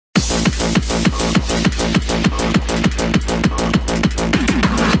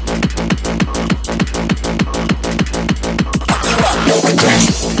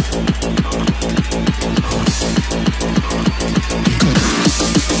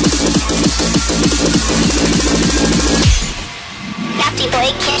boy,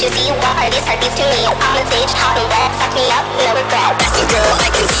 can't you see what are these heartbeats to me? On the stage, hot and wet, fuck me up, no regret. Nasty girl, I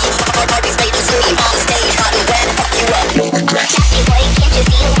can see heartbeats made to scream. On the stage, hot and wet, fuck you up, no regret. Nasty boy, can't you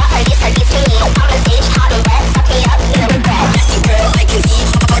see what are these heartbeats to me? On the stage, hot and wet, fuck me up, no regret. Nasty girl, I can see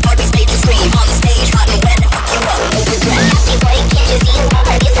heartbeats made to scream. On the stage, hot and wet, fuck you up, no regret. Nasty boy, can't you see what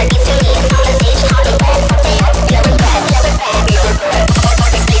are these heartbeats to me? On the stage, hot and wet, fuck me up, no regret, no regret, no regret.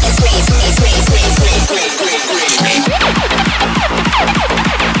 Heartbeats made to scream, scream, scream, scream, scream, scream, scream, scream.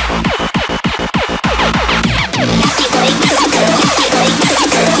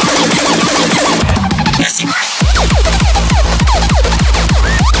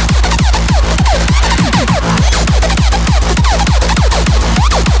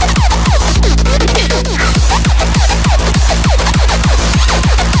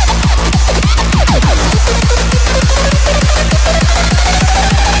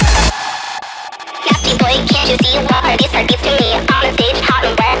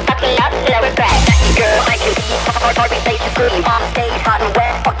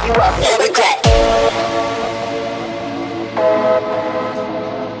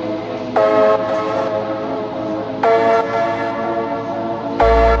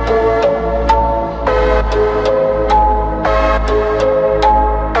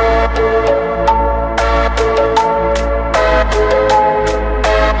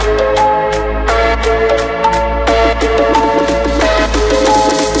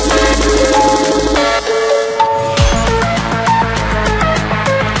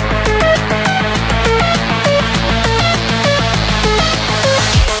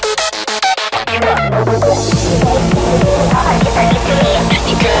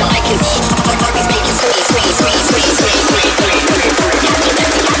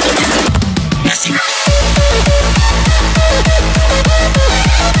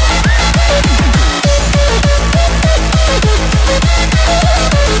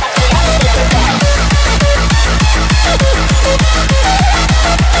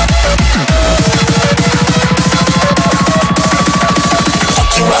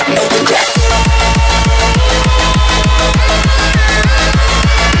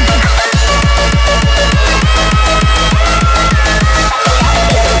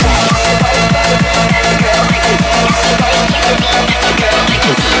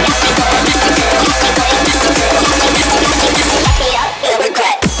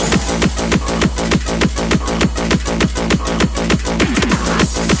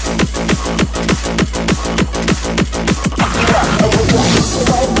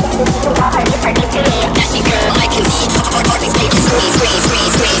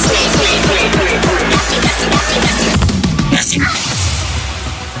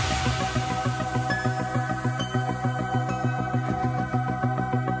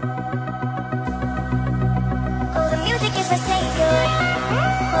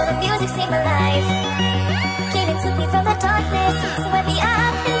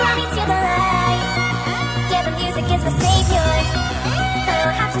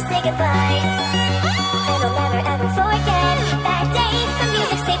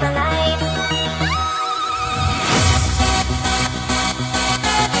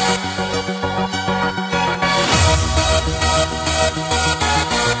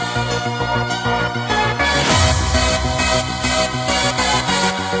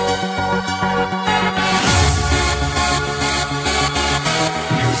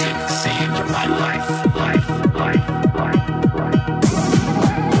 Music saved my life.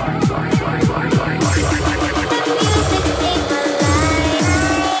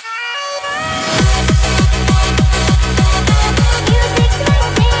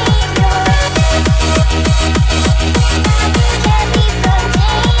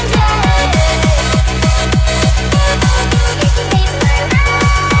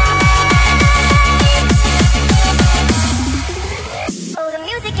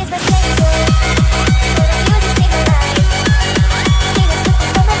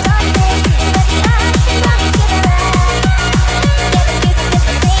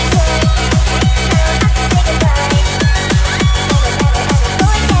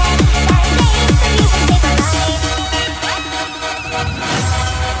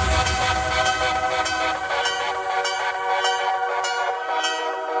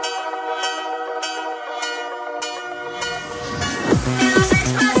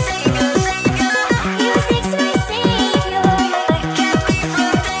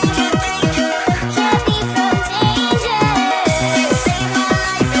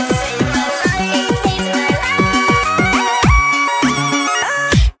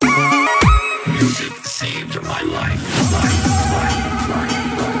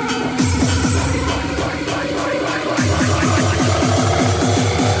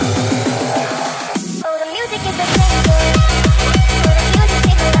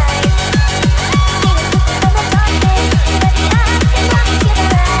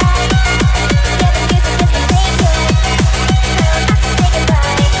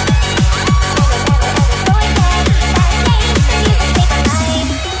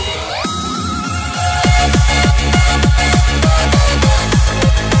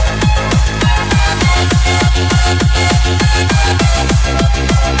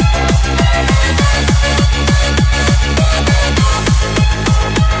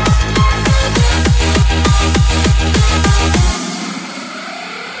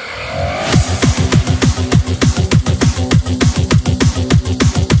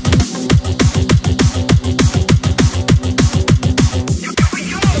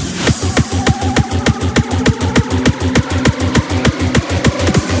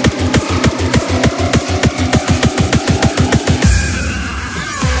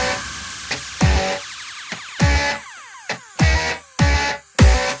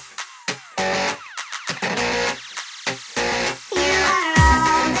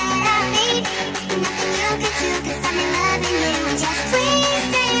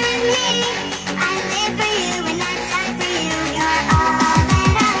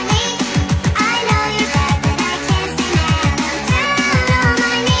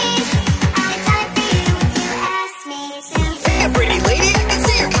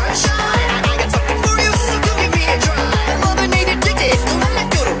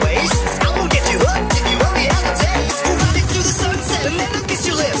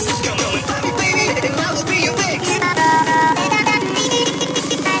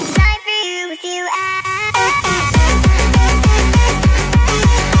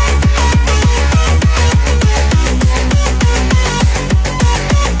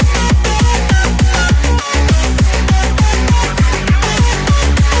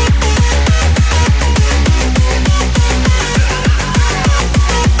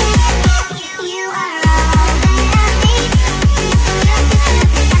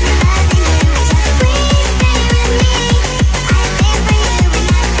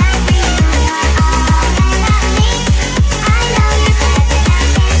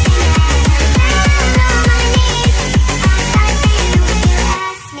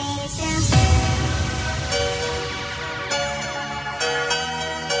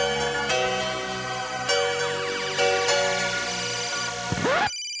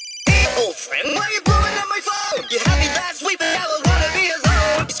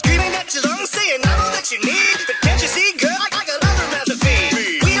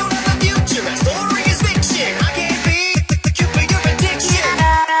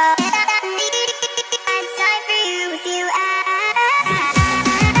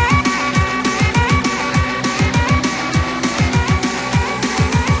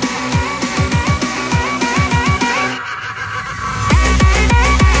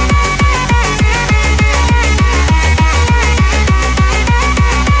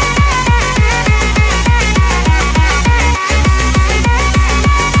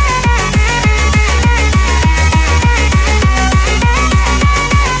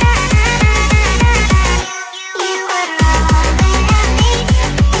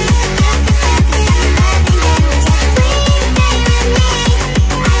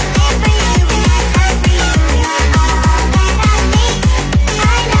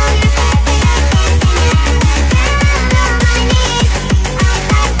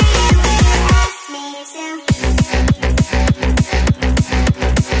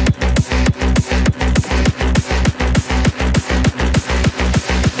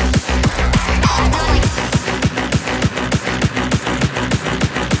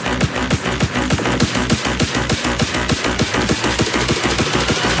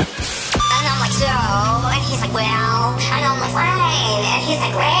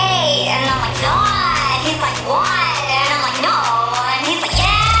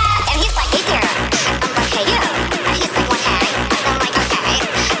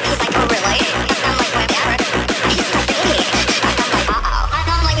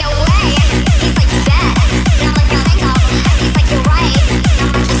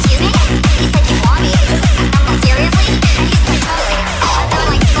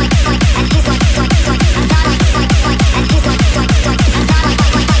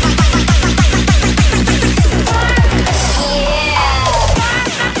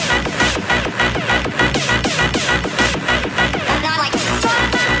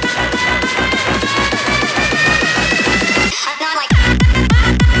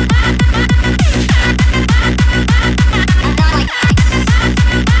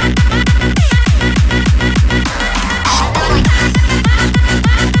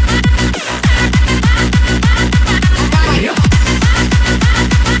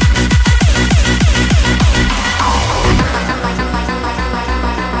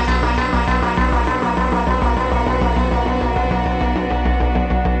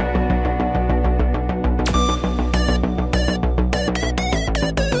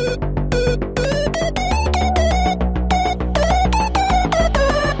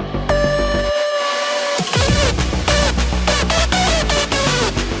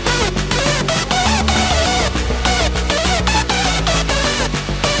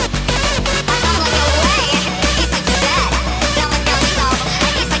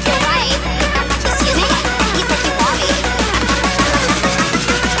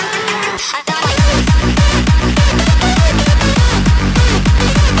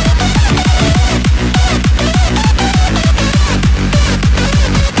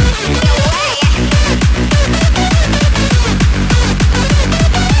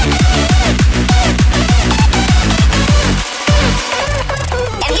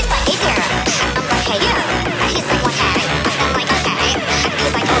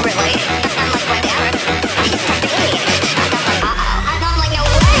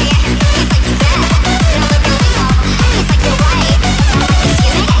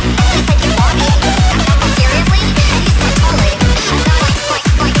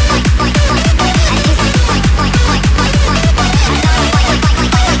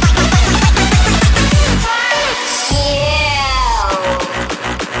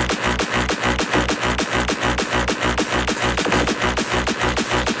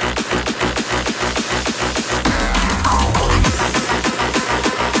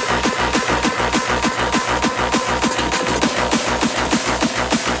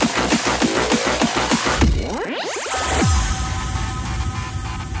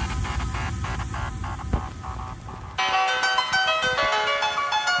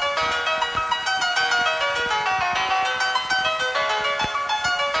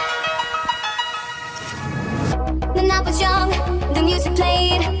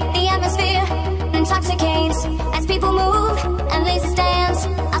 fade, the atmosphere intoxicates as people move and laser dance.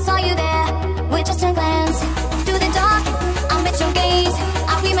 I saw you there with just a glance. Through the dark, I met your gaze.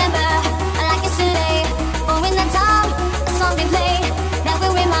 I remember like yesterday. For in the time, a song they play that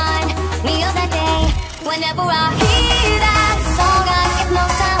will remind me of that day. Whenever I hear that song, I get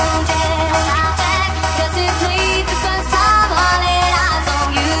nostalgic. Cause it played the first time I laid eyes on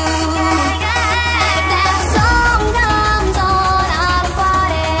you. If that song comes on, I don't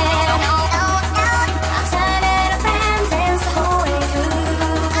fight it. I'll turn it up and dance the whole way through.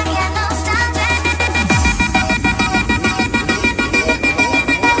 I get nostalgic.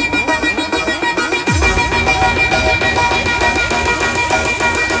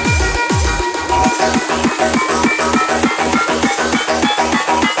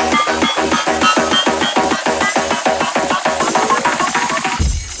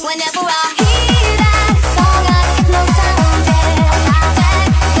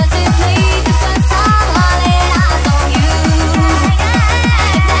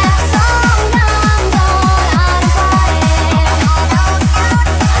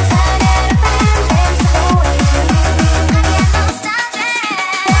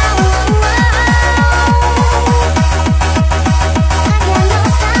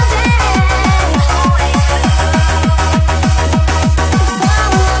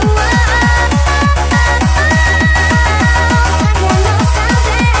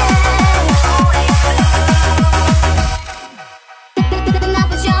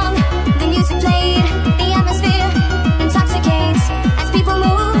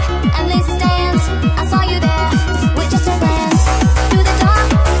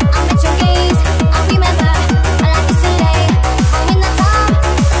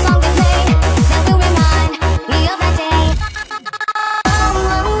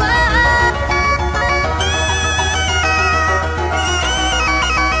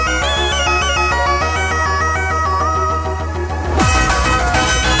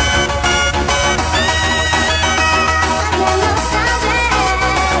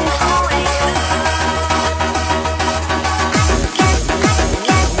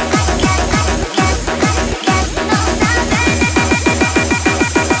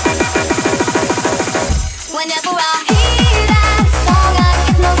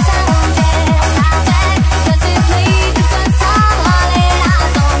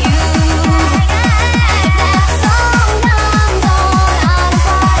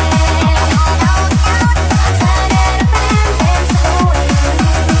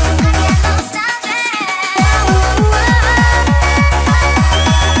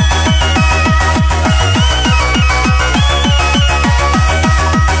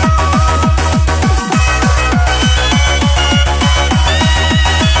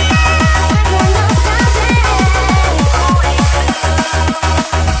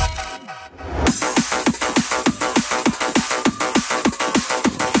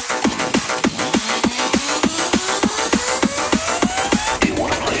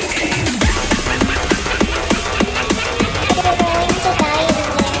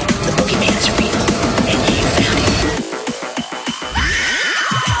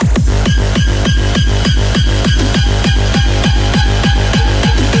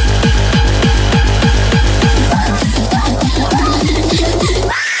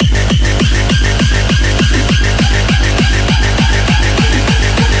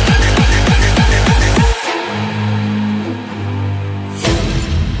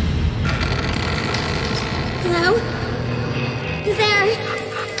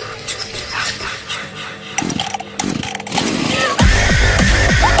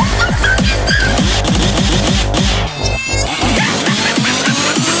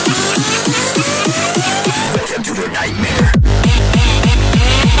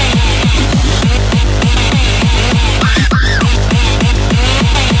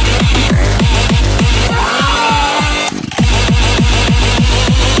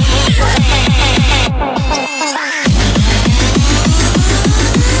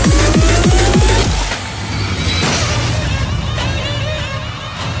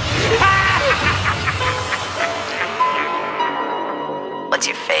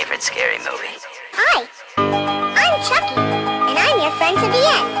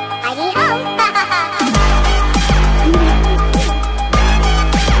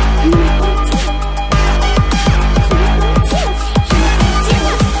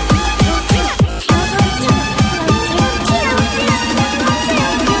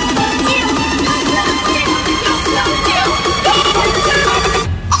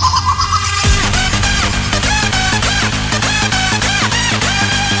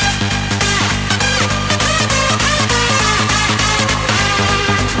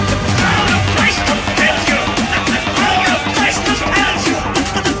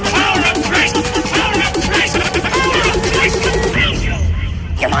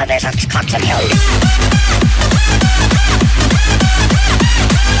 such continuity.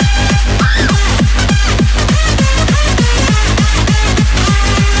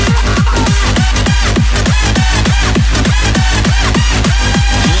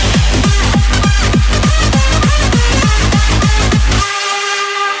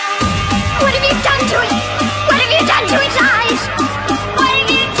 What have you done to it? What have you done to its eyes? What have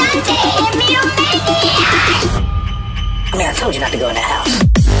you done to him, you maniac? I mean, I told you not to go in that house.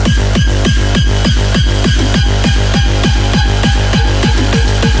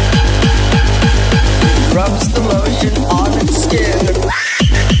 Rubs the lotion on its skin.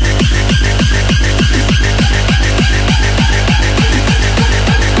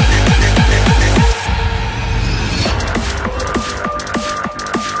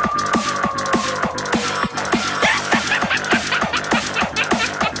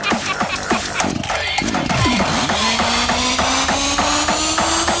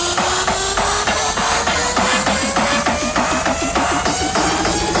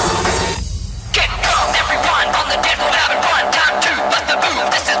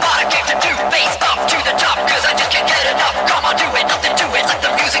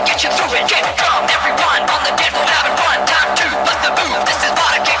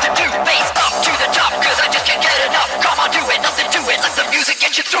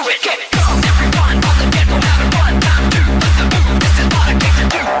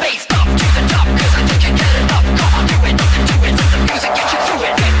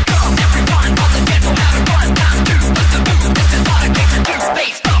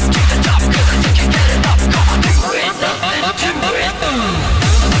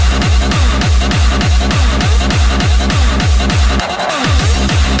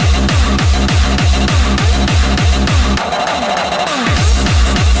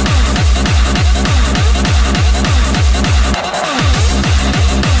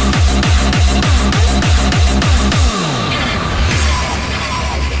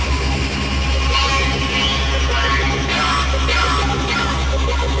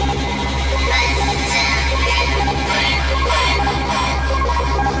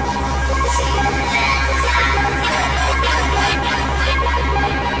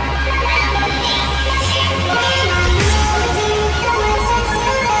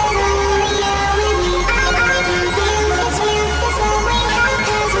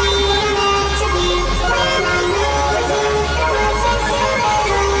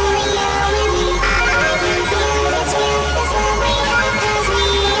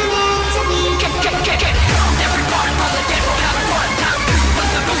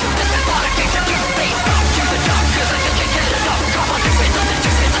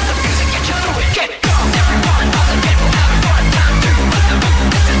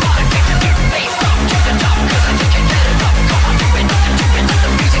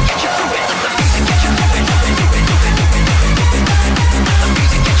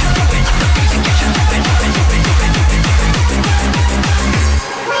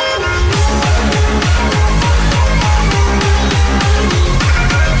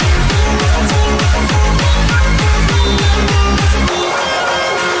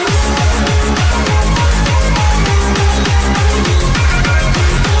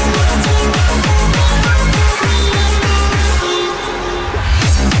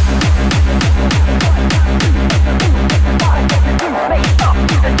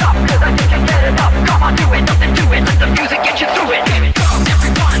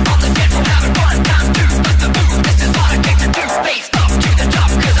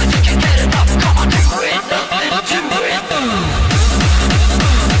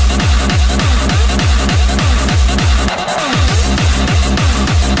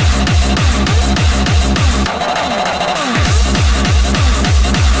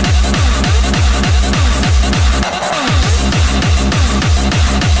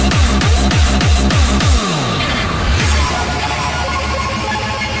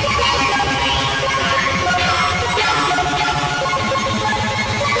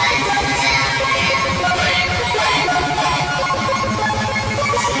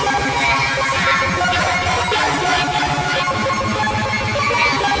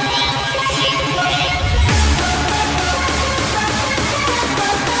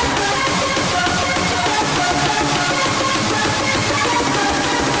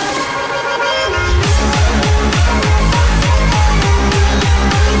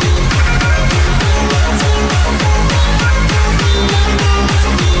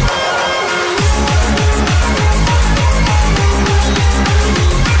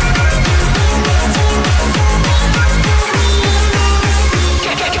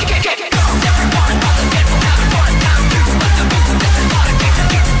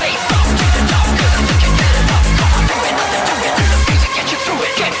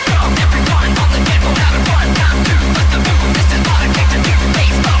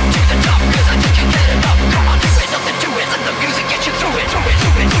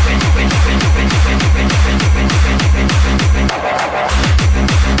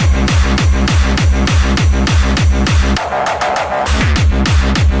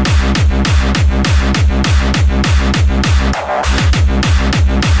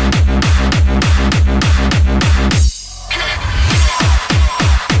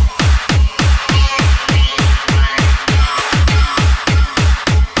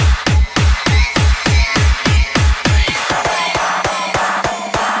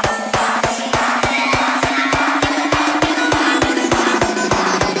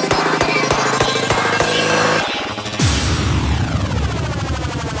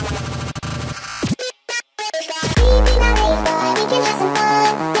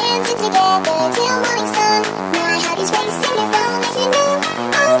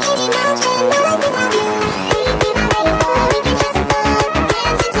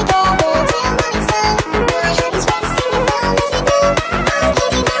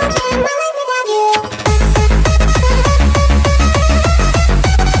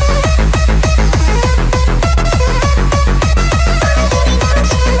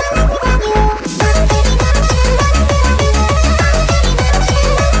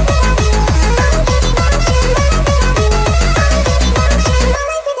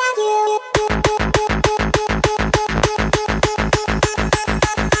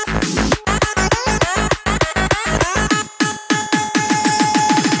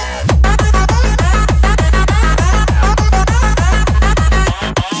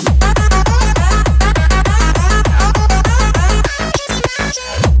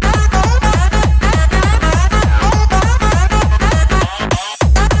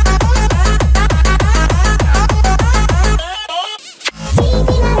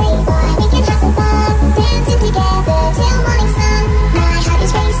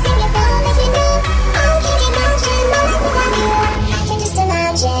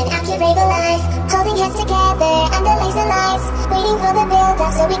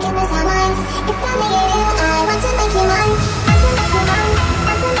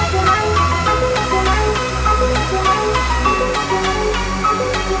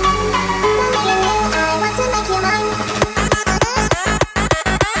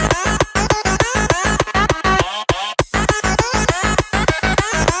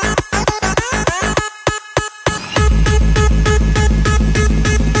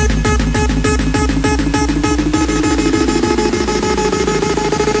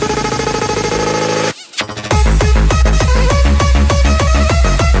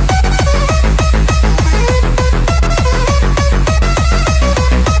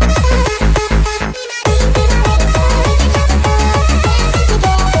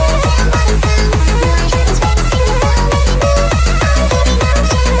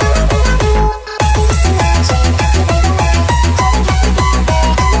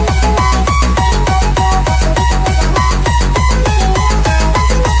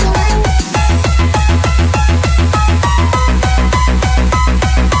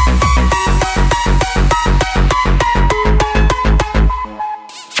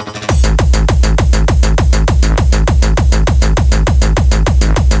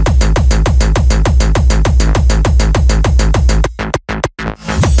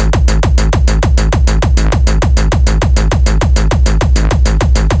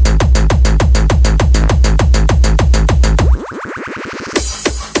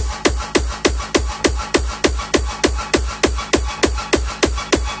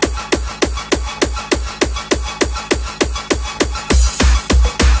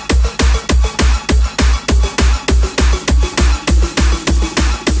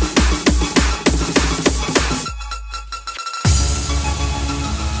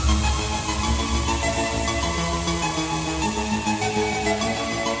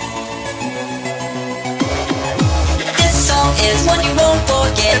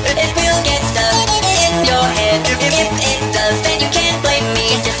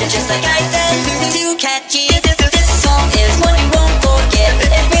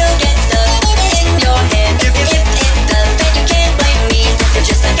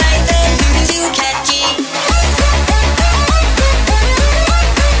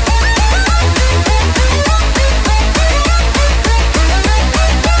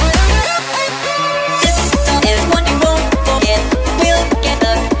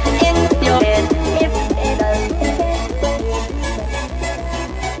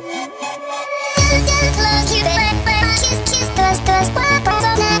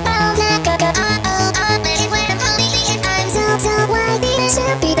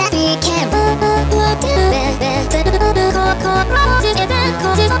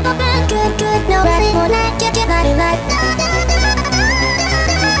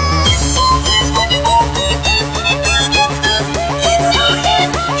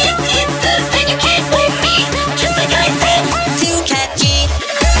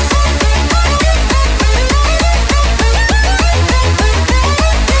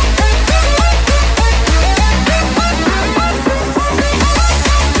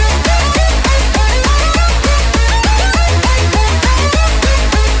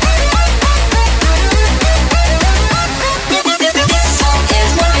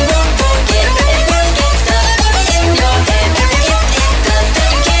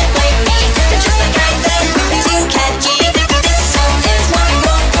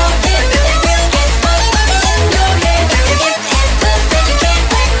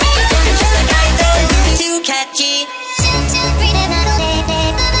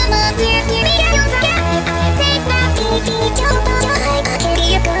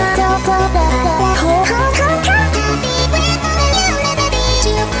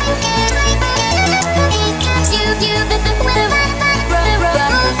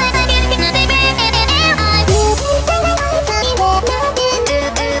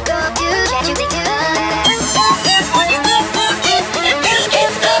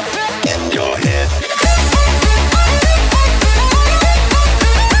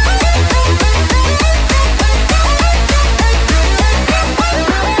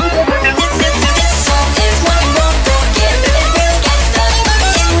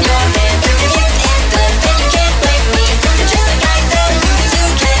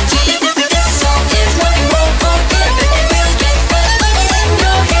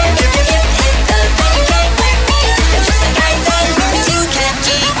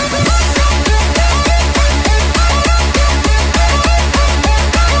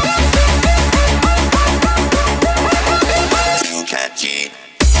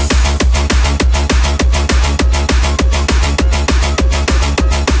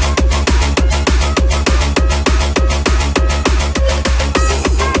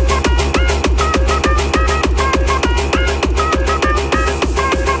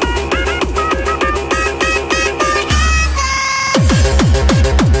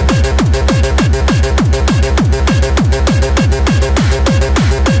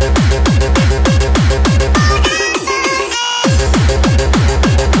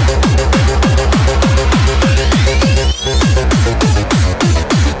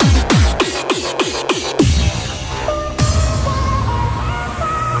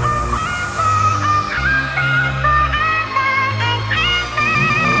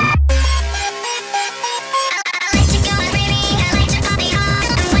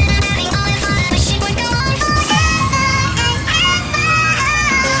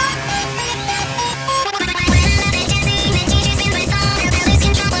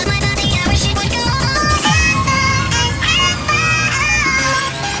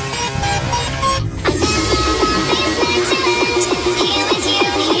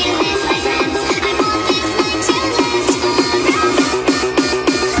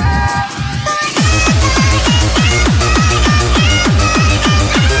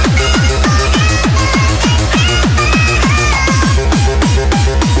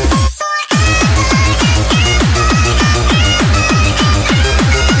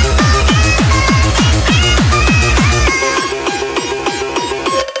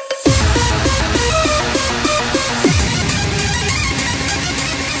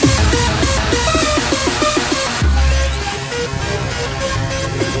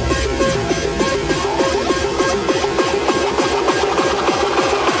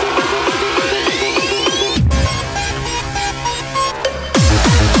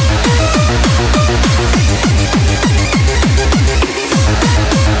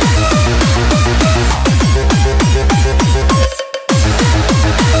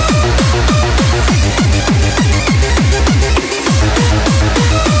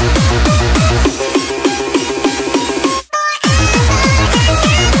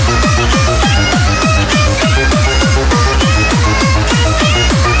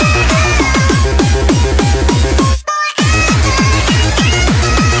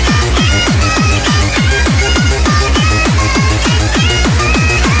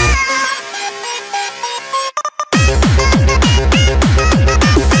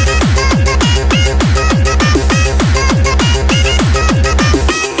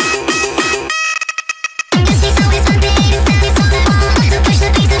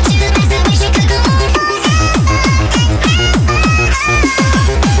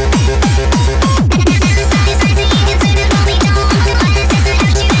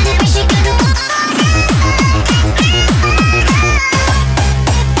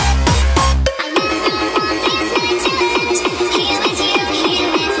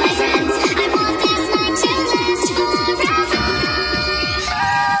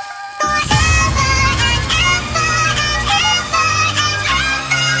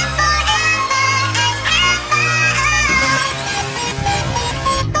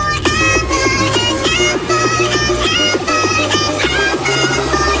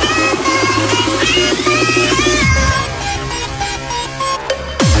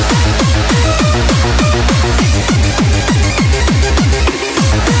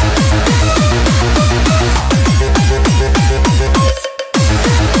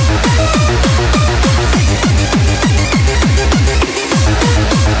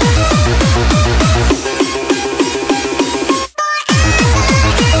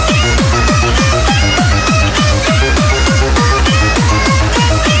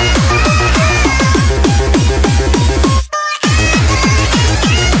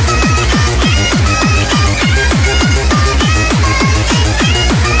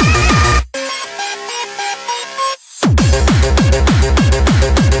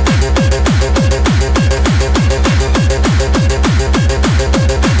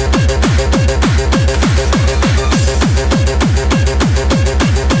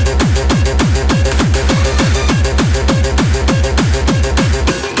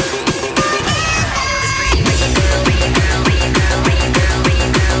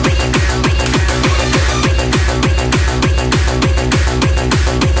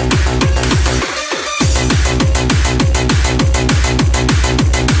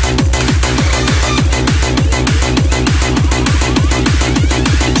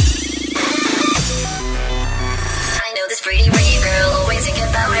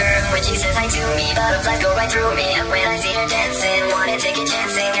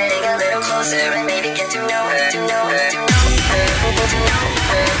 dancing, getting a little closer, and maybe get to know her, to know her, to know her, to know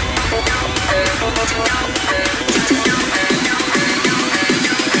her, to know her, to know her, to know her, to know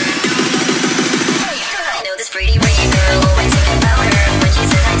her. I know this pretty Rave girl, always thinking about her. When she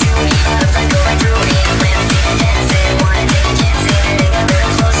says hi to me, looks like going through me. Plan to take a dancing, wanna take a chance, getting a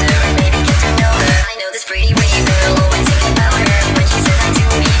little closer, and maybe get to know her. I know this pretty Rave girl, always thinking about her. When she says hi to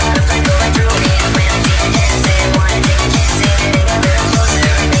me, looks like going through me. Plan to take a dancing, wanna take a chance, getting a little closer,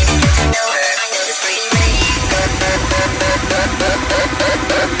 and maybe get to know her. I know this pretty Rave.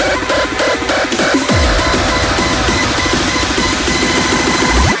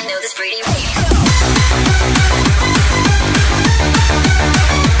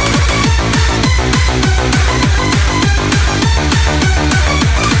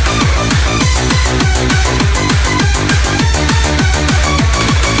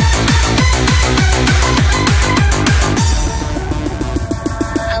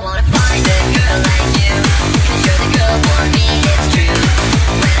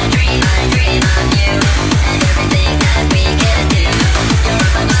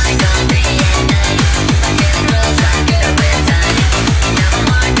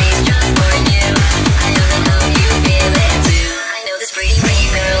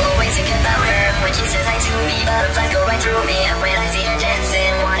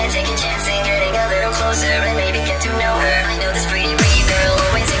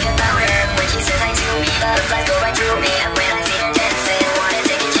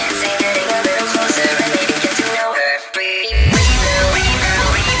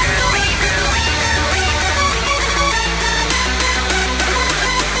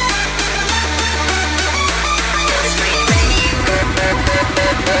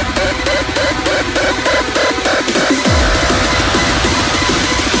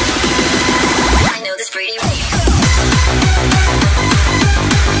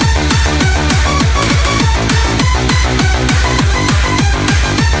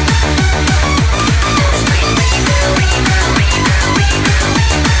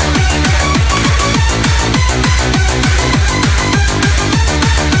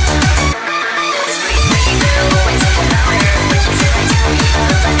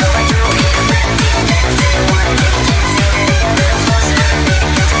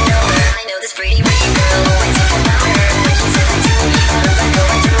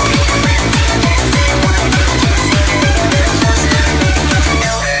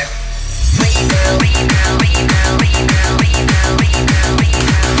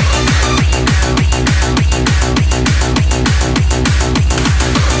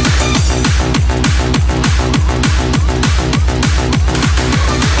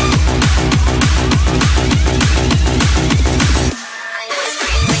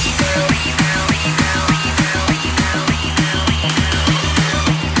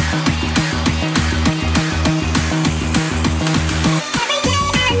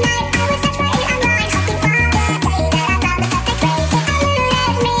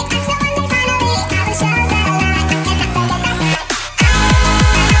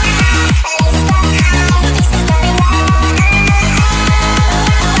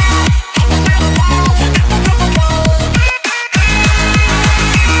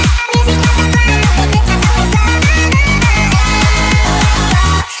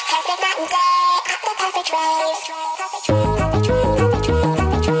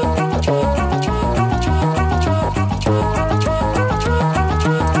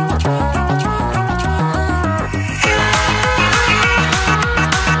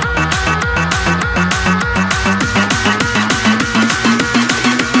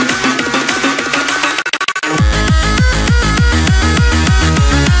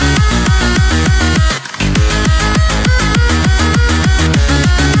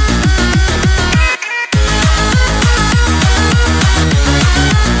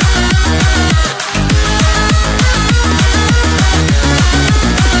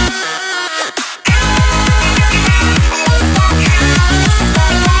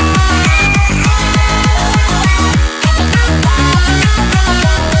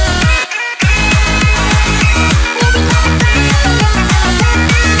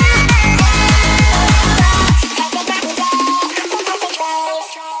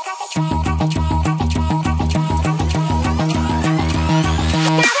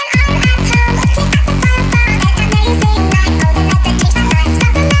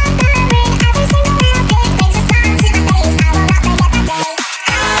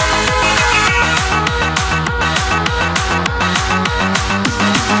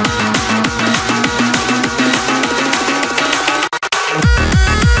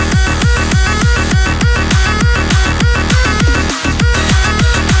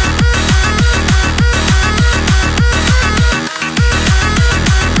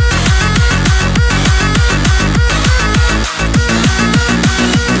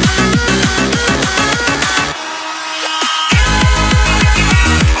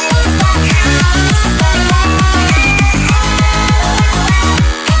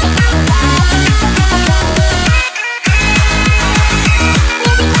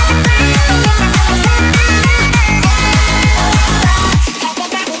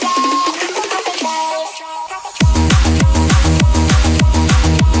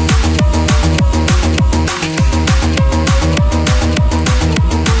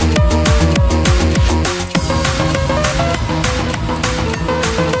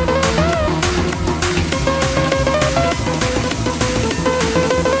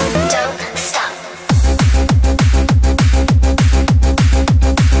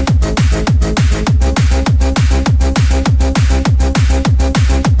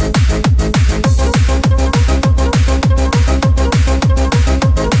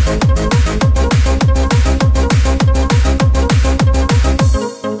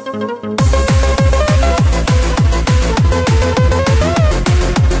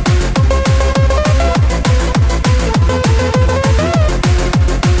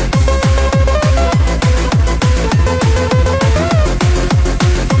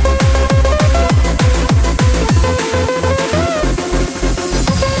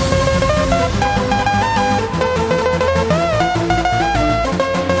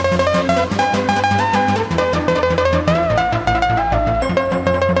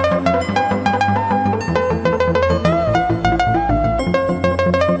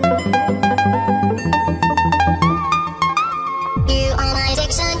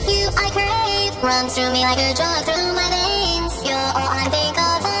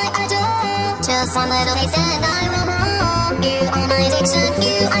 Just one little taste and I will hold you. All my addiction,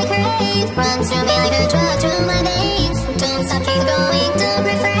 you I crave. Runs through me like a drug through my veins. Don't stop, keep going, don't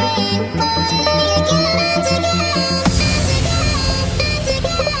refrain. Pulling me again and again.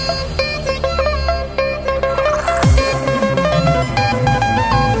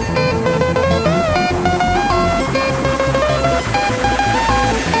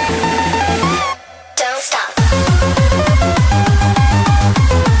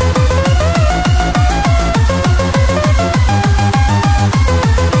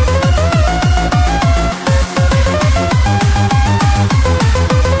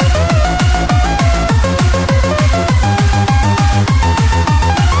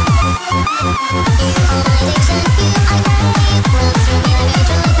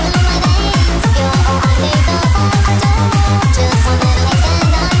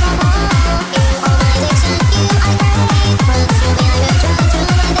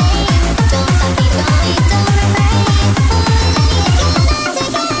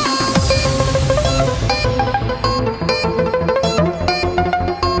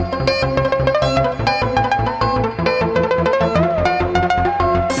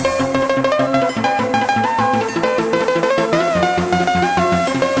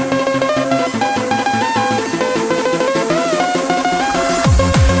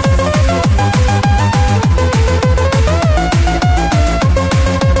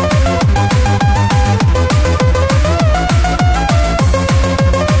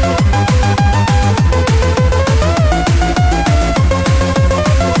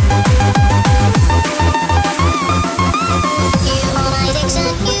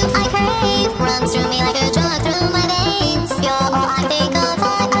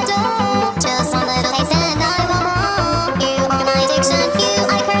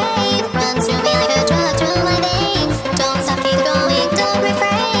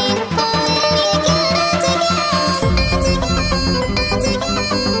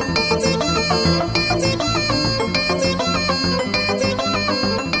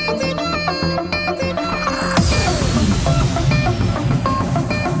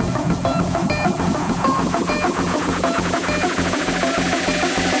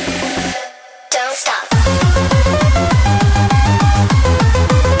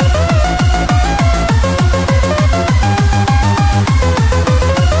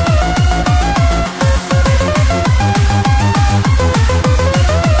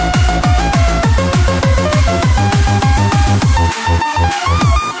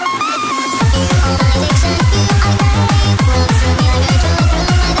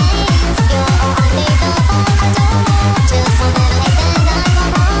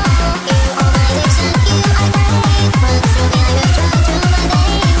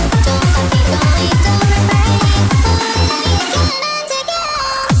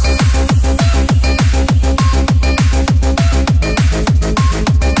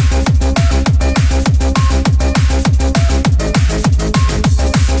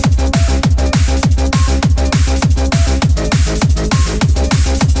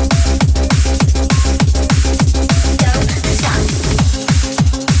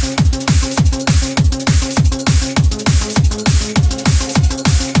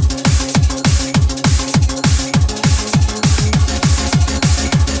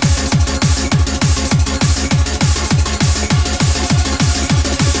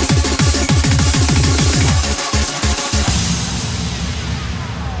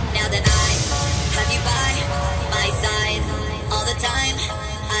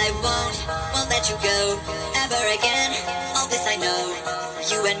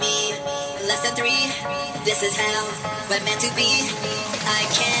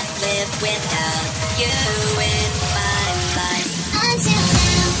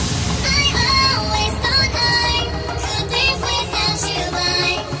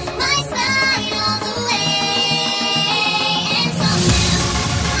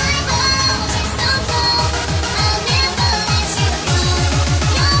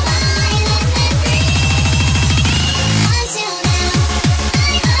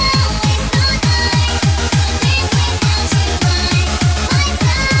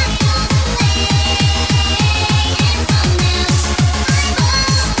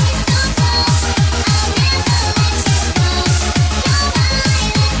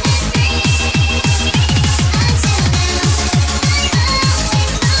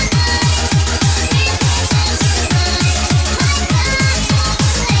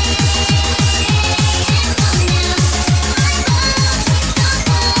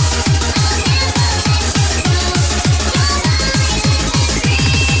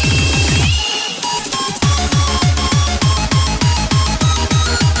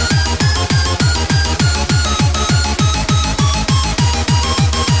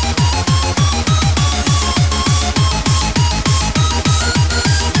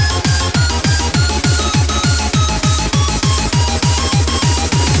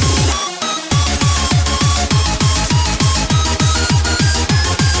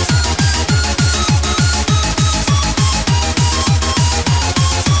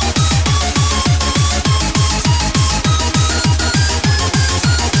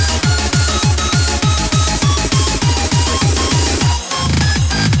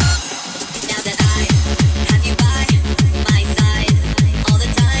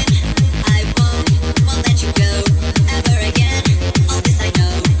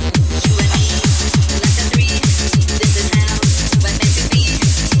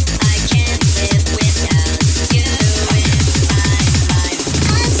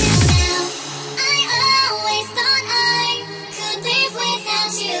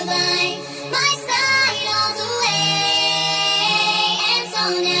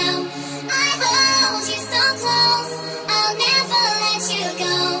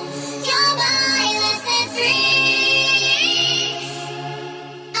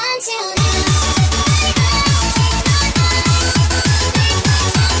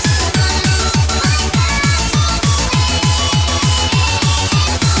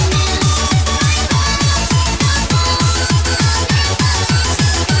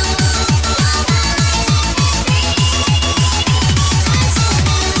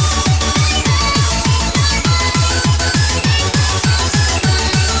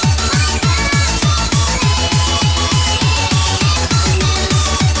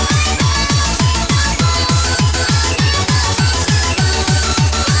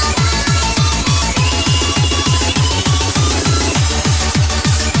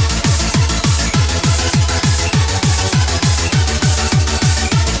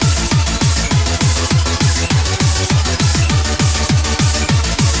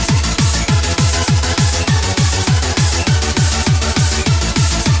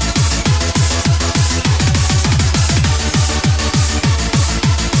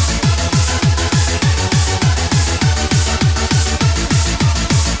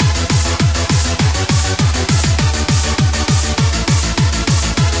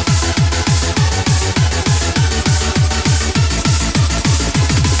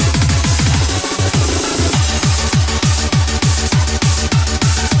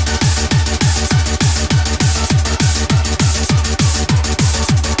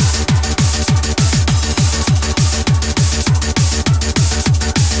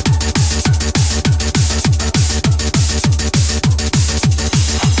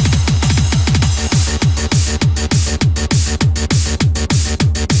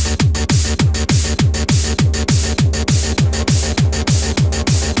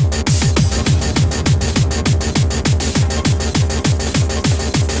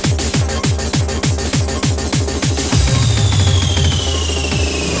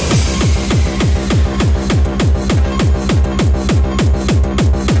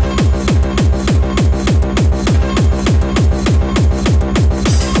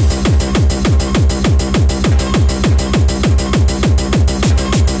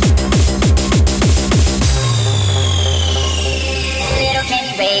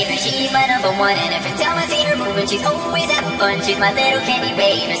 number one, and every time I see her moving, she's always having fun. She's my little Kandi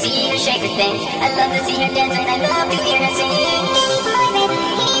Raver, see her shake her thing. I love to see her dance and I love to hear her sing. Any boy, baby,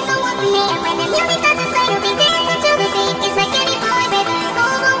 he's the one for me. And when the music starts to play, he'll be dancing to the beat. It's like any boy, baby, go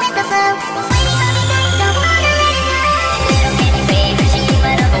with the flow. When he hold me tight, don't wanna let it go. Little Kandi Raver, she's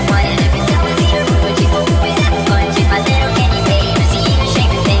my number one, and every time I see her moving, she's always having fun. She's my little Kandi Raver, see her shake her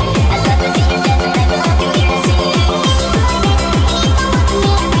thing. I love to see her dance and I love to hear her sing.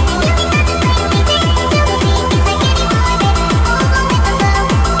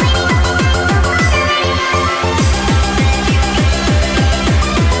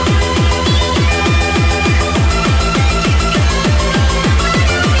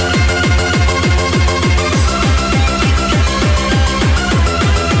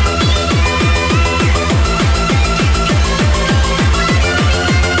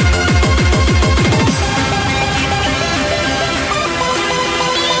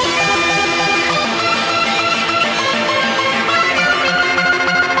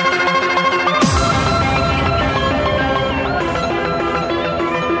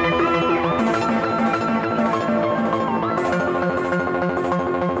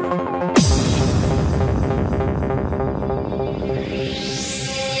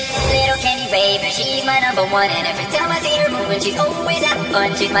 She's my number one, and every time I see her moving, she's always having fun.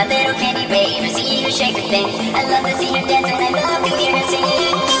 She's my little Kandi Raver, see her shake her thing. I love to see her dance and I love to hear her sing.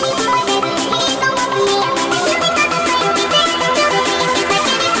 Any boy, baby, he's the one for me. And when the music starts to play, he'll be dancing to the beat. It's like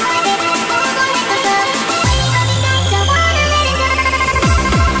any boy, baby, go with the flow. When he hold me tight, don't wanna let it go.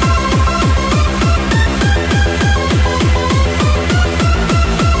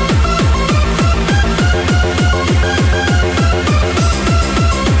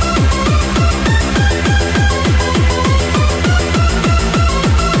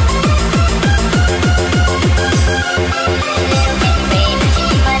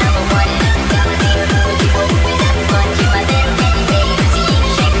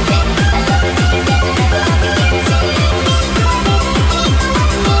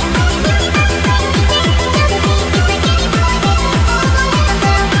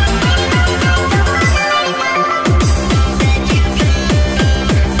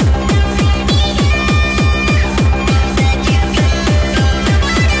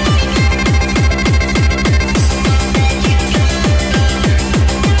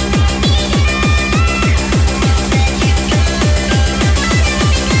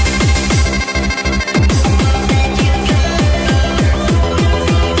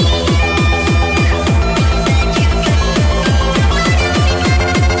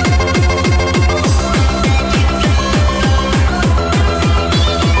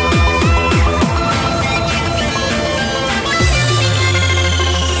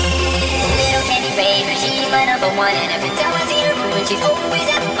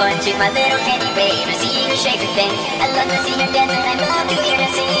 She's my little Kandi Raver, see her shake her thing. I love to see her dance and I love to hear her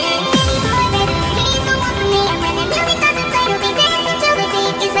sing. Any boy, baby, he's the one for me. And when the music starts to play, he'll be dancing to the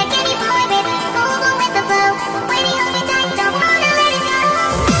beat. It's like any boy, baby, go with the flow. When he holds me tight, don't wanna let it go.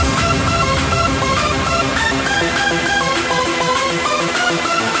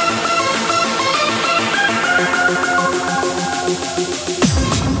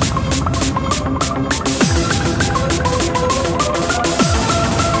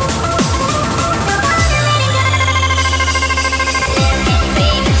 Little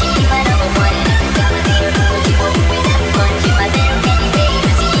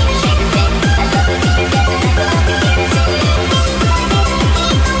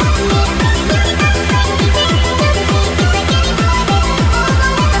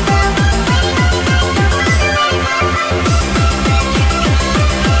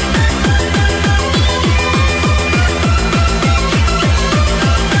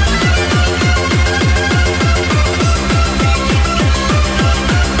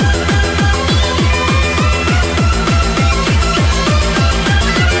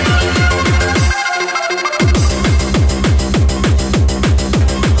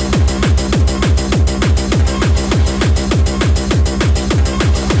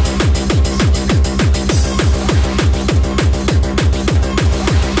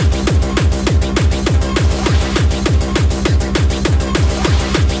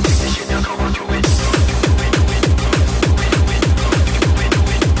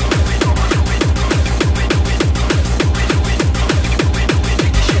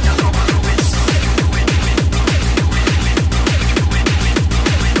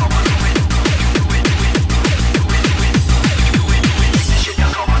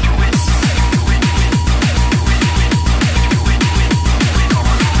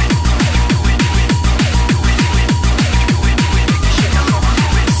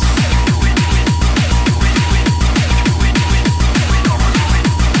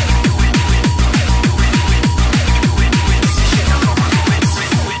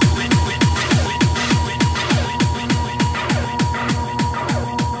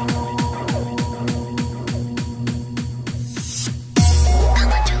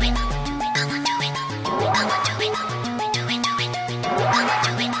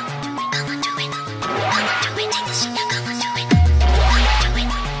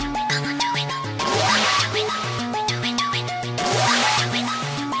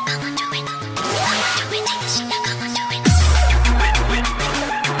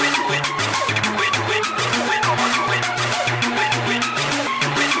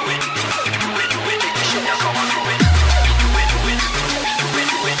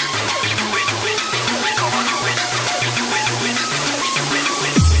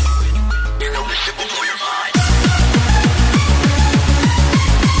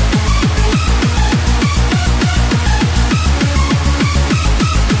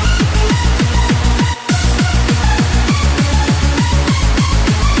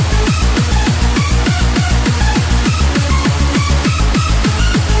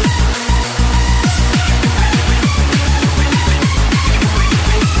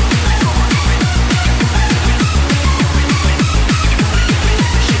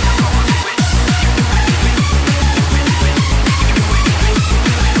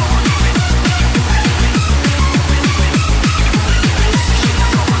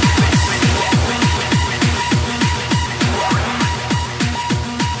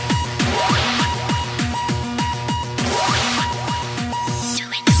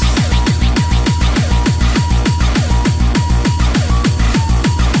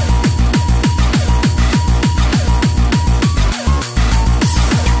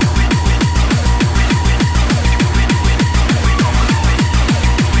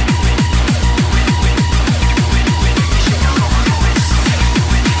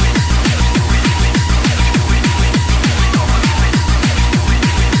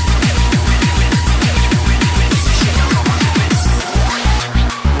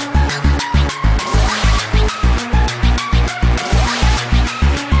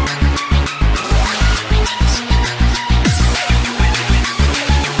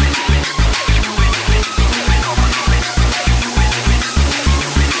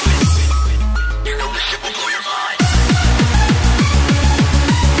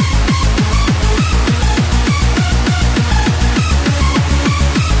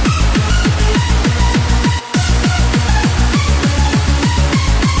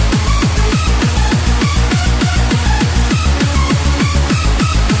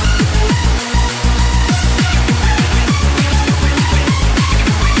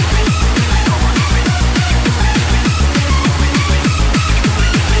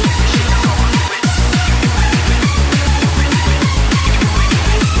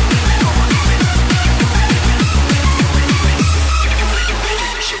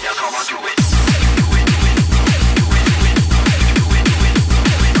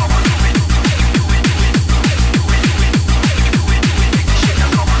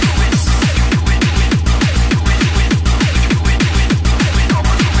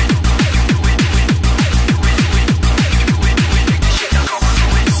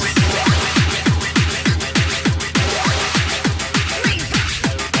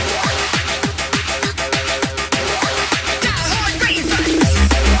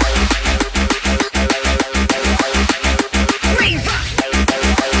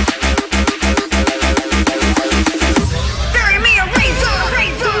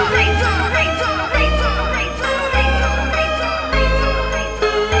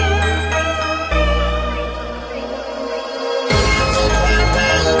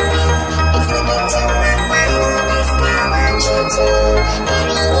Case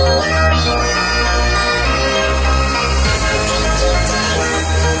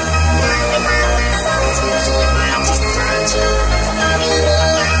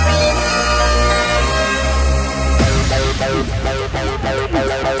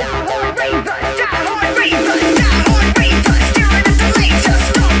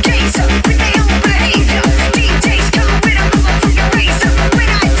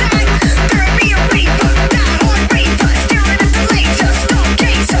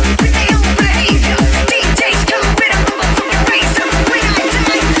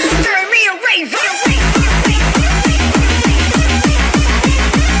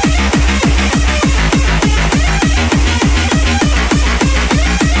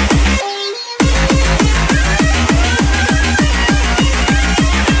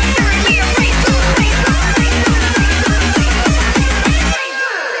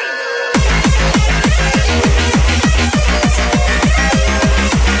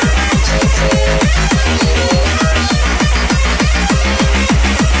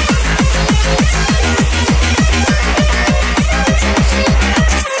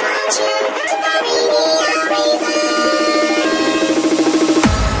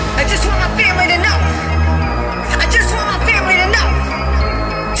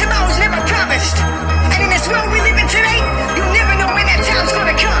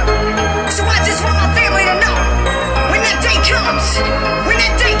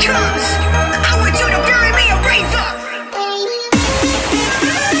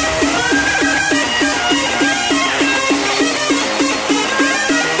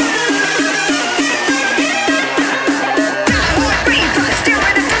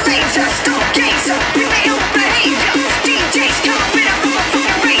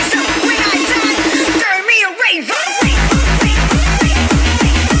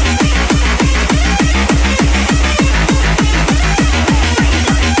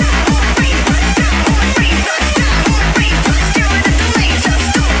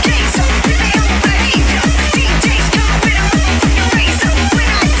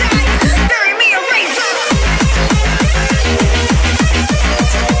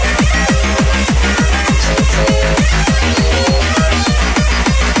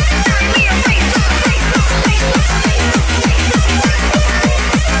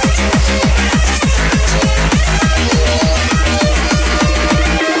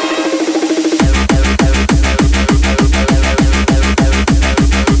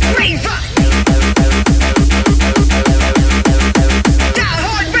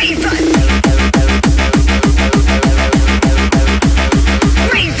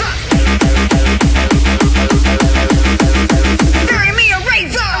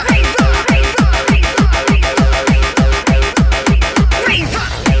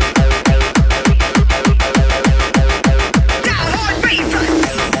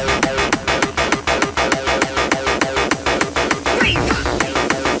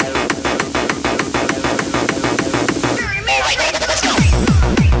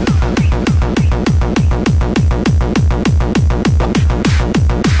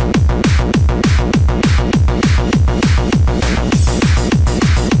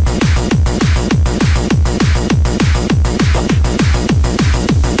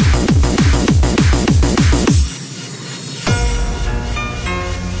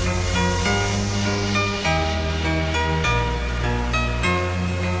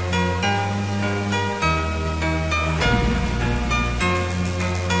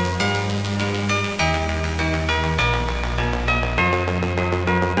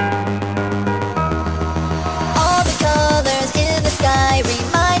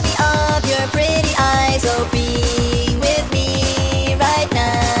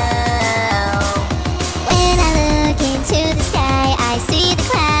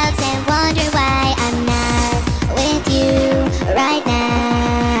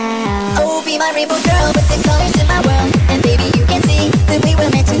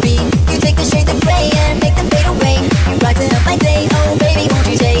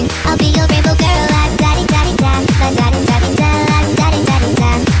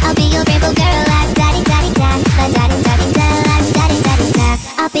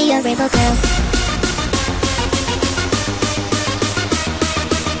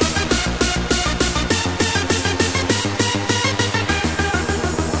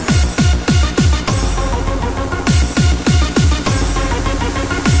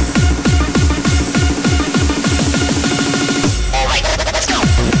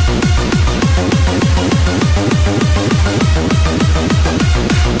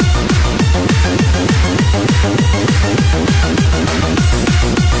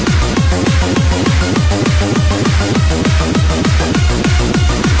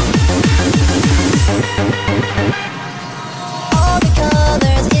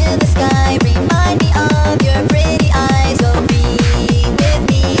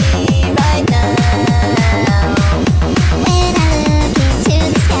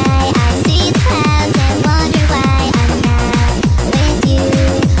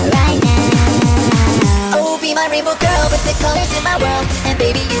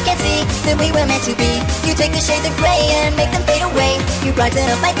take the shades of gray and make them fade away. You brighten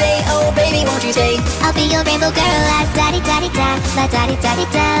up my day, oh baby, won't you stay? I'll be your rainbow girl, la da di da di da, la da di da di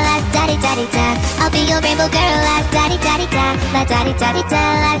da, la da di da di da. I'll be your rainbow girl, la da di da di da, la da di da di da,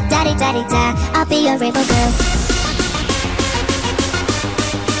 la da di da di da. I'll be your rainbow girl.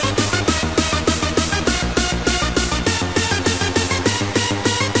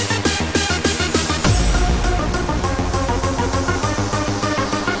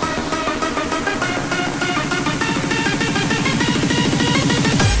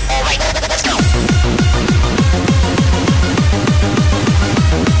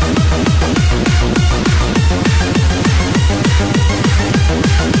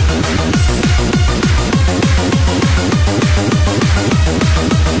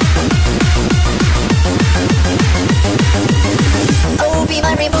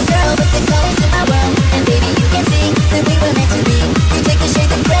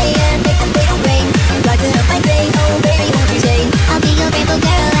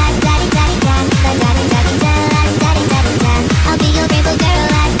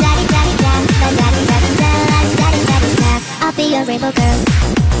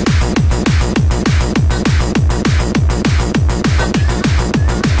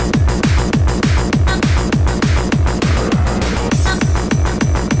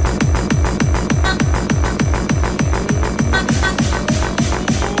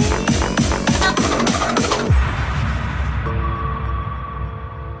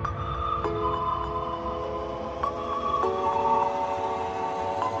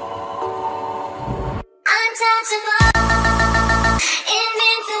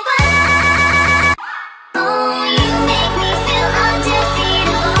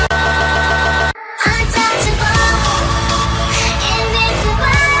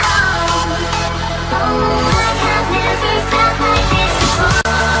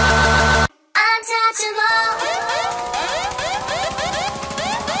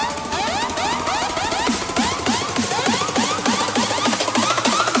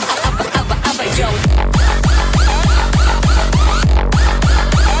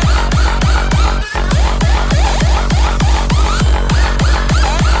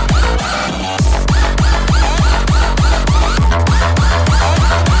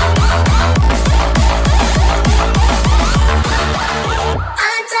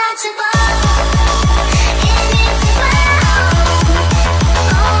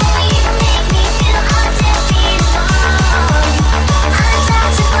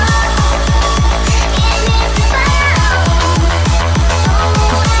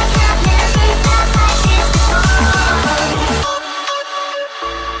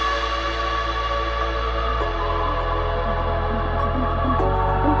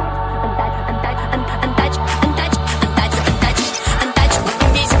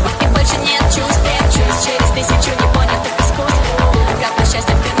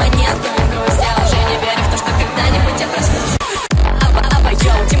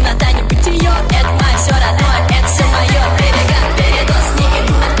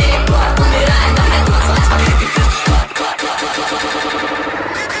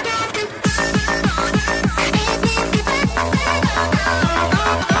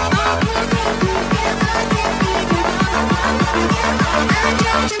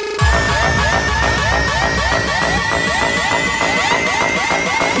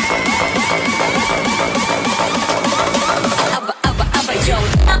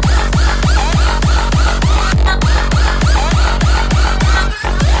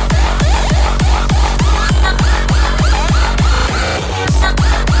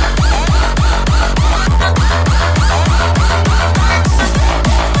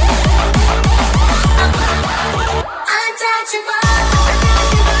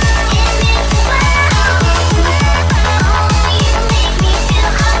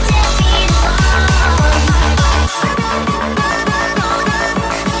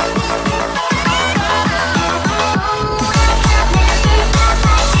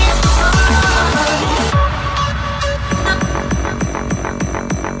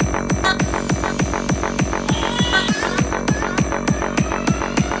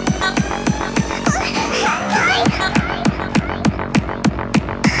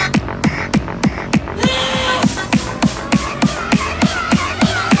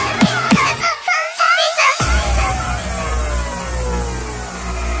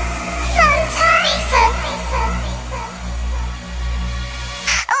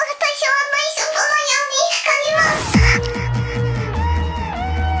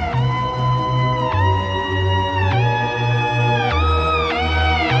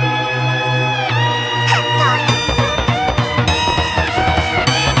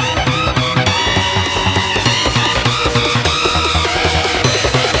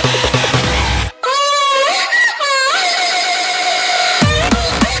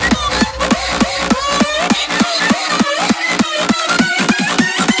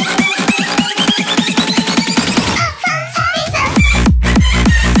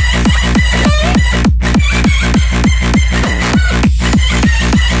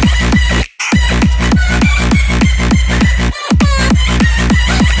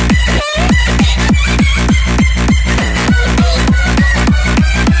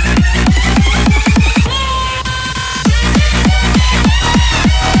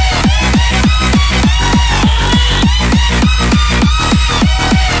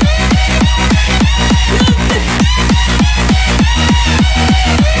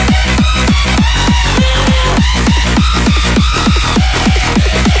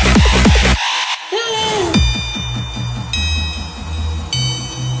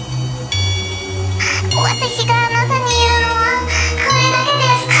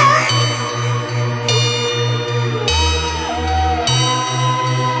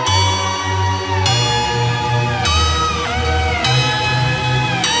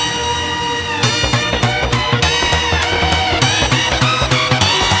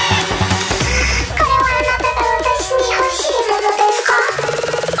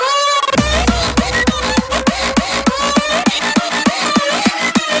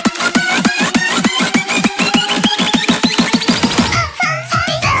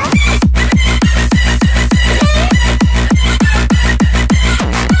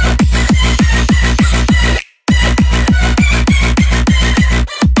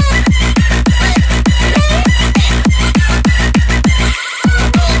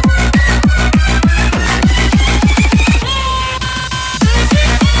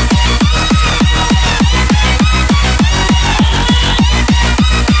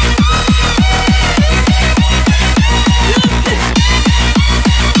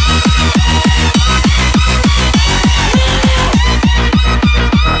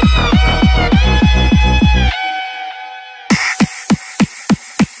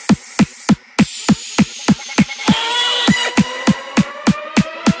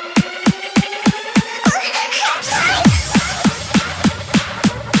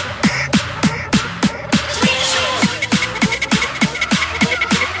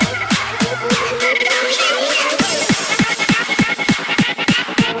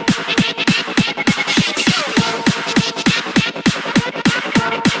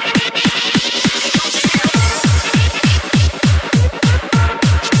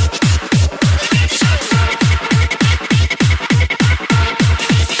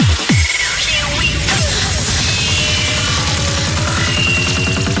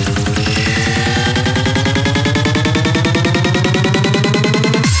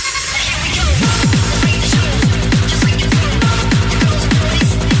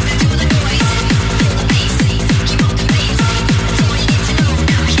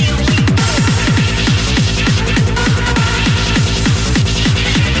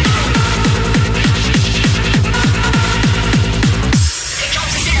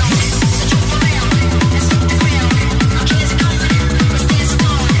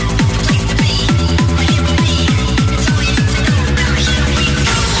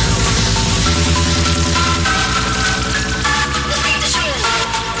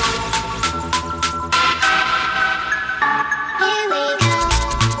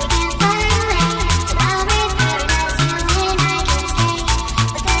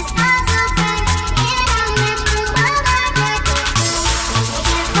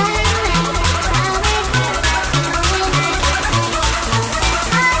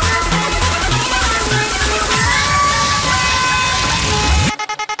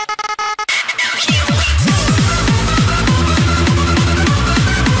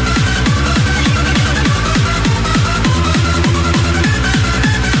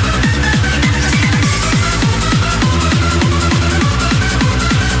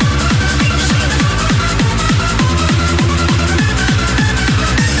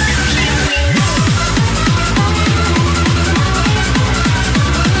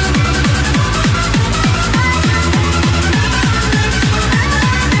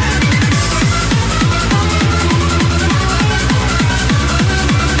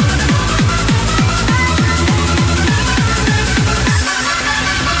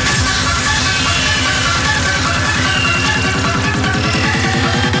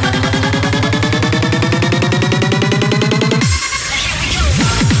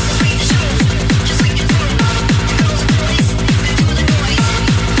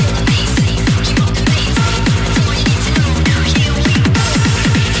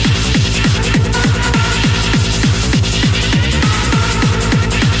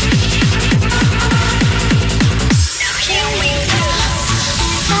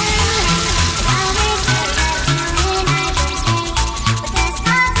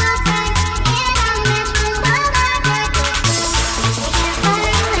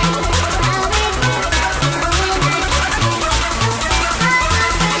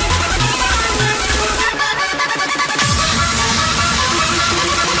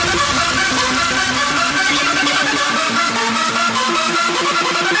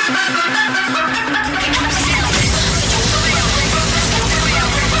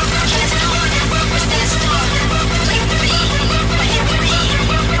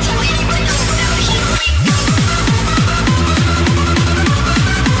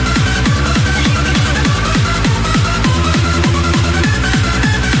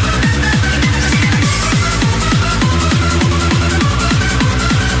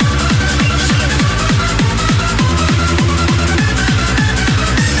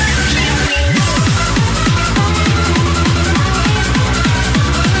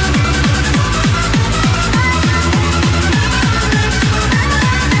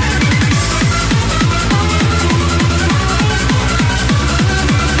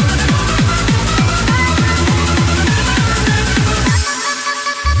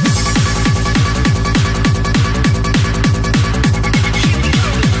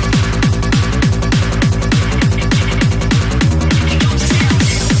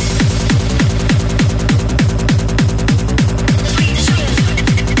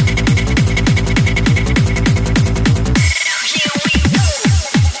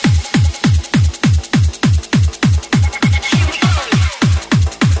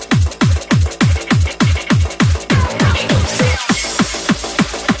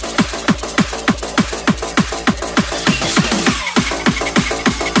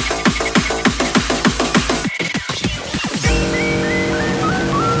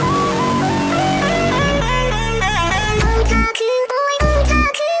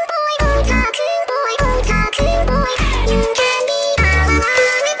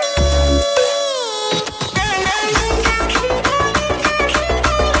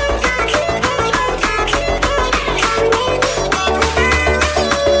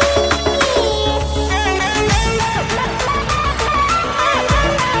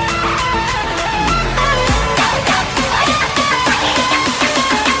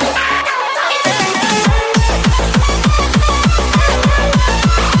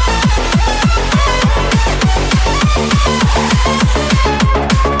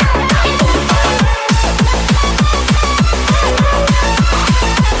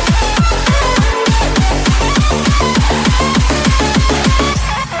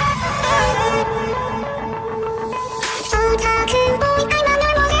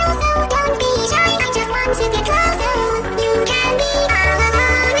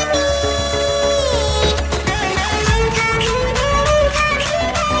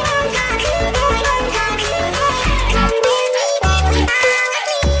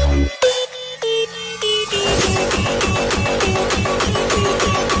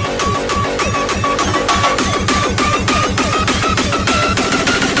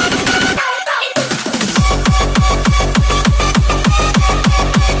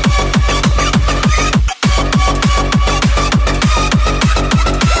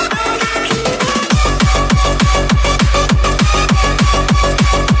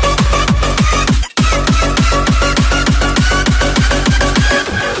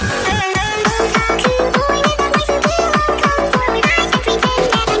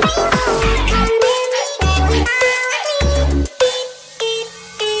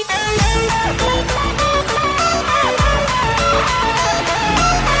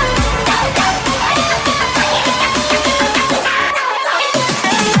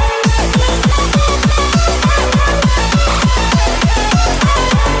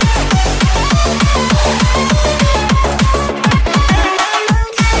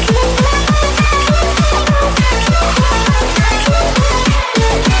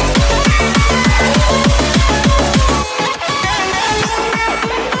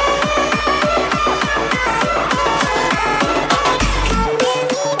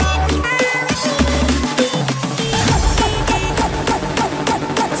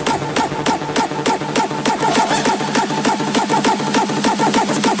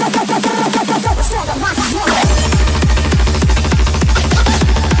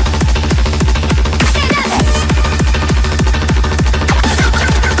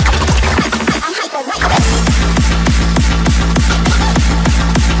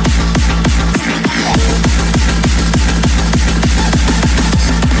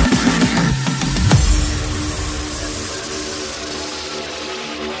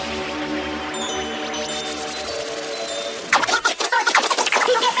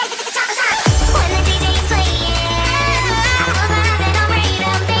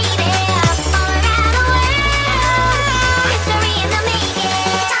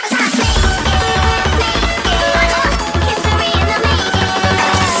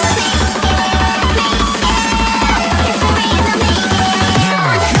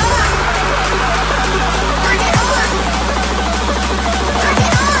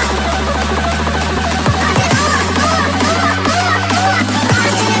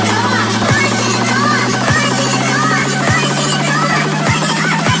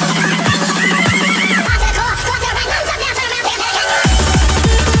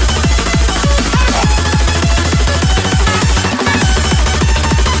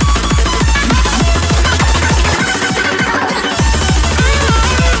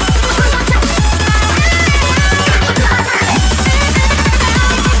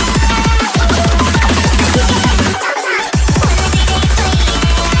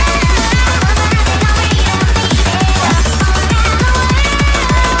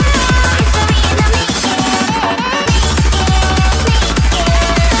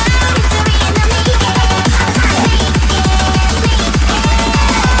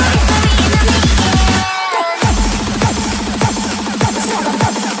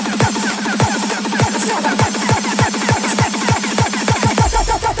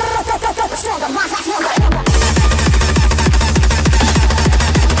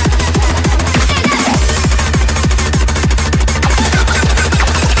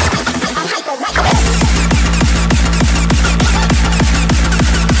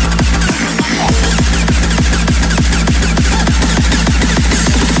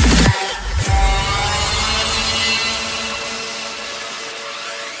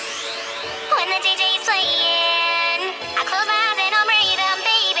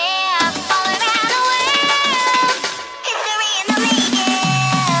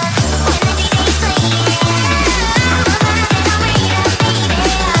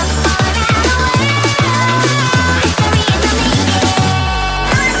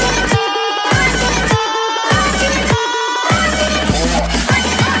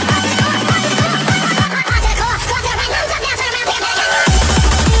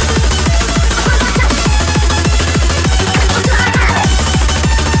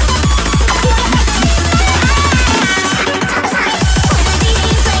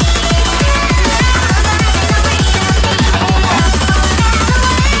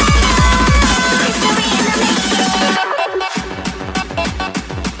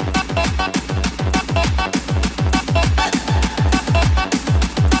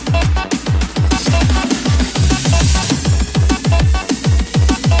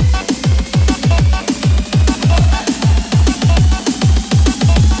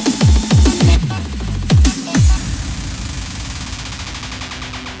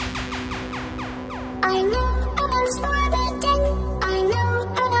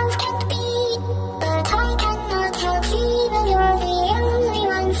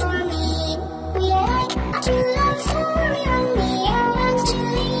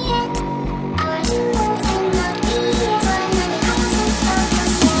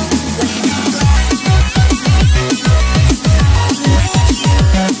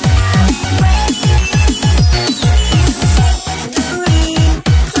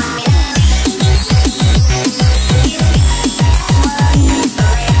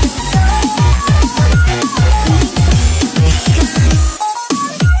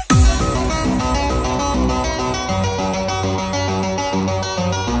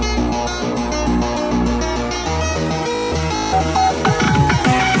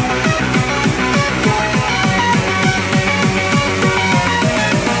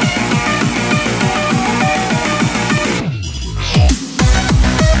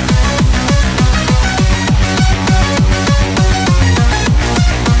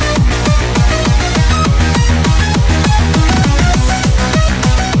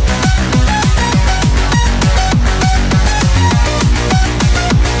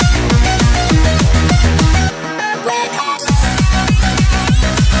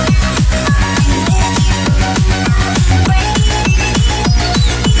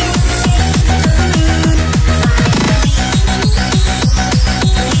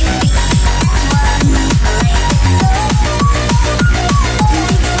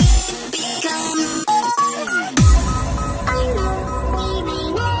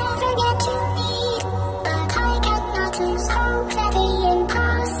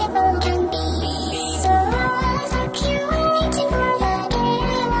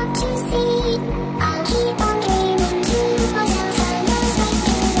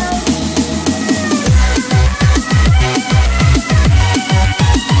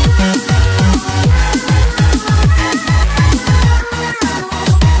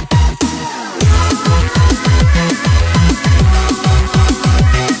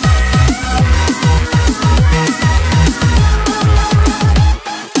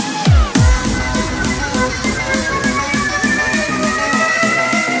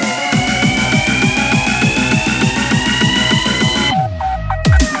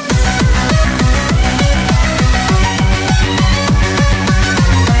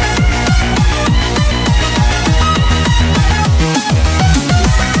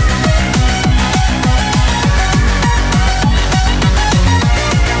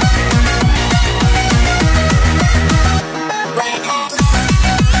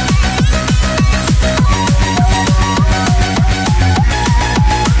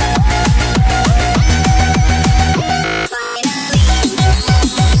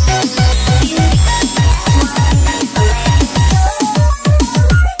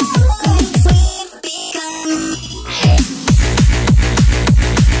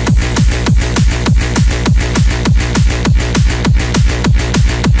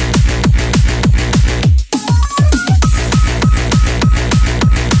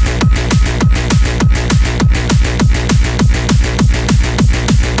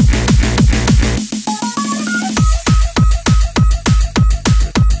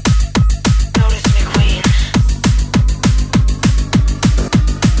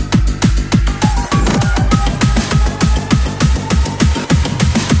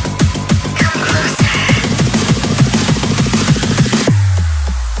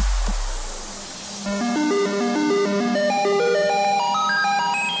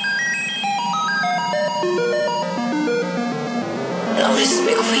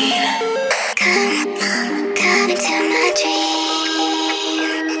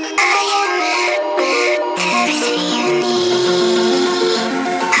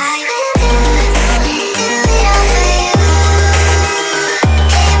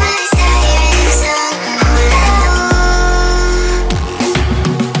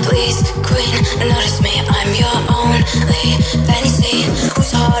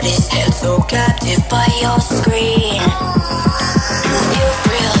 eyes, held so captive by your screen. You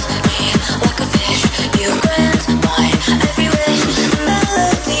thrilled me like a fish, you grant my every wish. The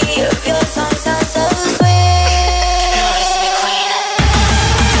melody of your song sounds so sweet. Notice me, queen.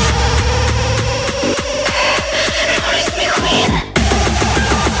 Notice me, queen.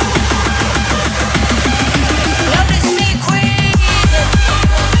 Notice me, queen.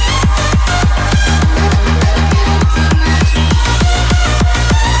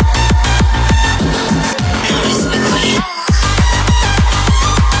 Notice me, queen.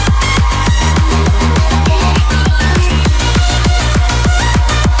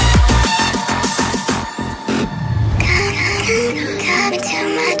 Come into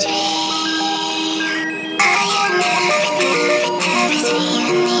my dream. I am everything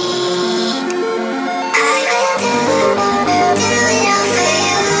you need. I will do it all for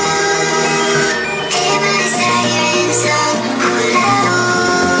you. Hear my siren song,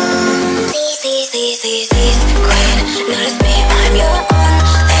 Please, please, please, please, please, queen. Notice me, I'm your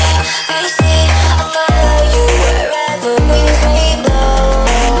only VC. I'll follow you wherever wings may blow.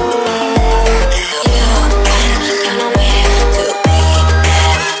 You can count on me to be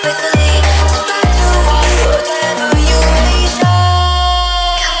there faithfully. Spread to watch whatever you may show.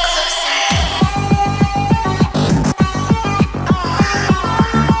 Come closer.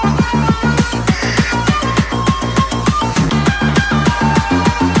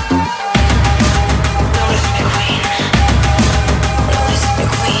 Notice me, queen. Notice me, queen. Notice me,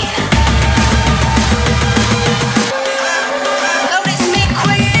 queen.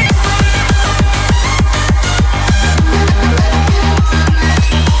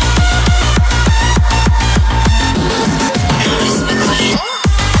 Notice me, queen.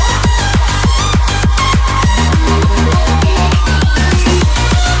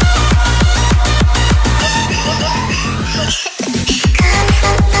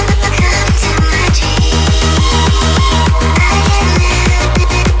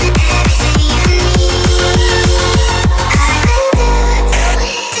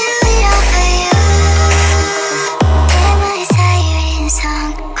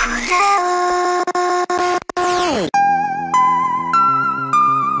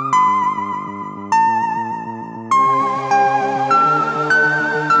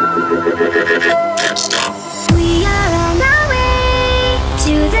 we are on our way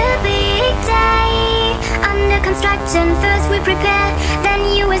to the big day. Under construction, first we prepare,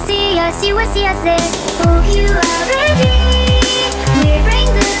 then you will see us there. Hope you are ready. We bring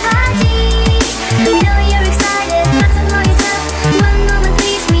the party. We know you're excited, not to blow yourself. One moment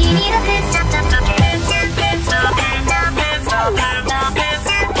please, we need a pit stop. Pit stop, pit stop, pit stop, pit stop, pit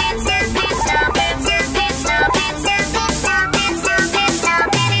stop, pit stop, pit stop, pit stop, pit stop, pit stop, pit stop, pit stop, pit stop, pit stop, pit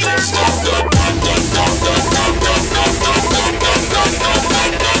stop.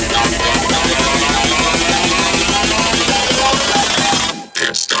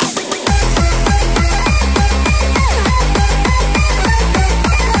 Can't stop.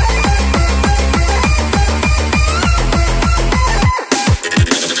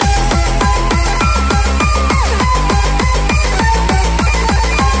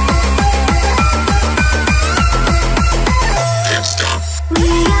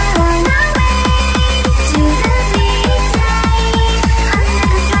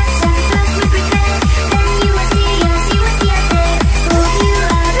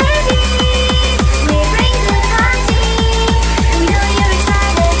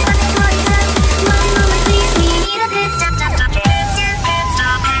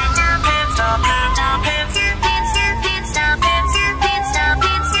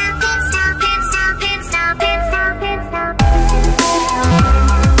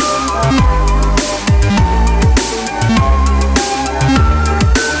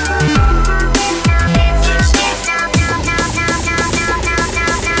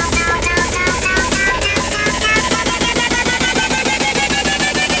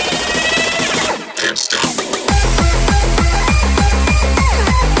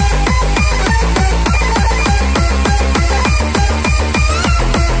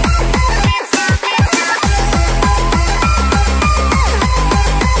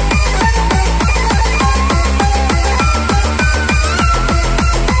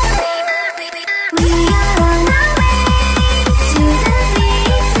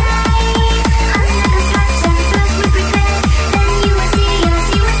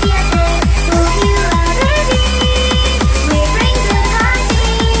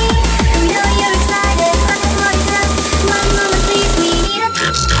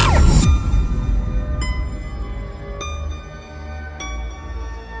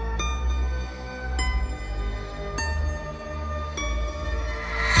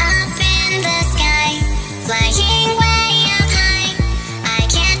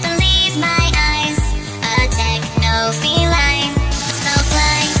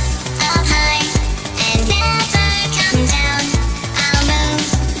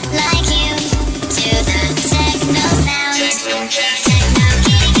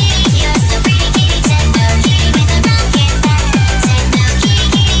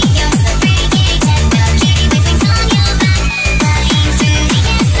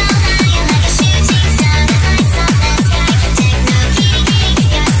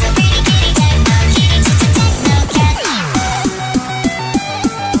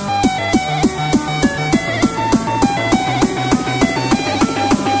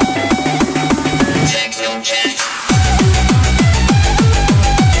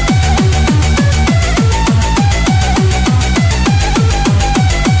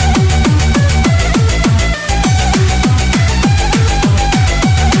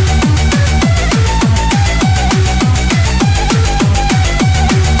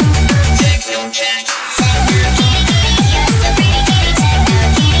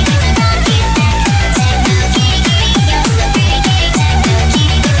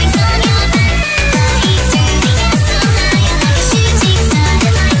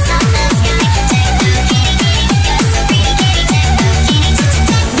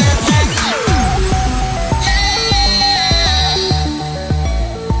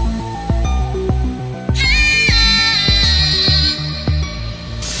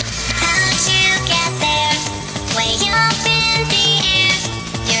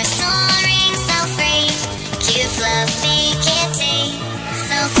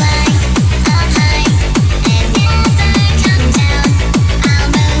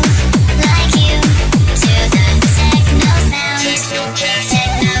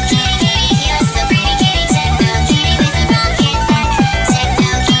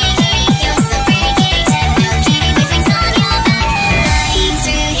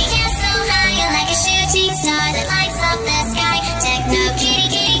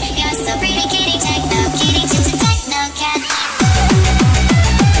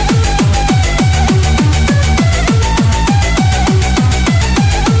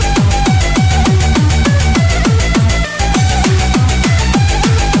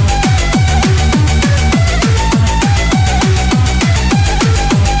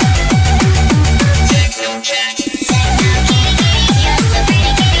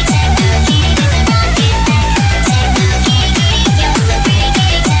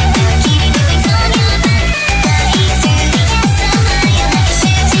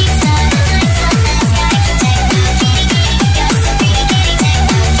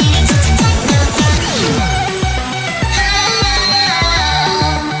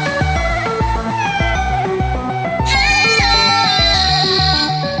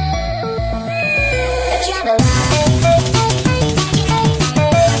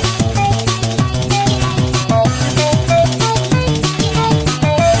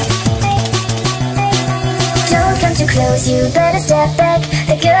 close, you better step back.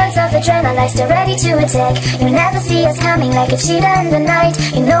 The girls of Adrenaline are ready to attack. You never see us coming like a cheetah in the night.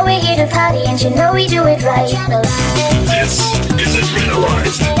 You know we're here to party and you know we do it right. This is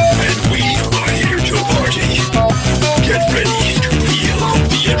Adrenalized, and we are here to party. Get ready to feel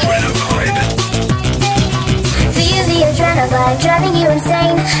the Adrena vibe. Feel the Adrena vibe, driving you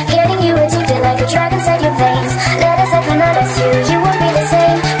insane, getting you addicted like a drug inside your veins. Let us hypnotize you, you won't be the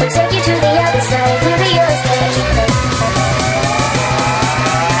same. We'll take you to the other side, we'll be your escape.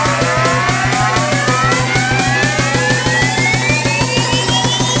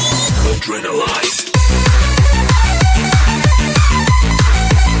 Adrenalized.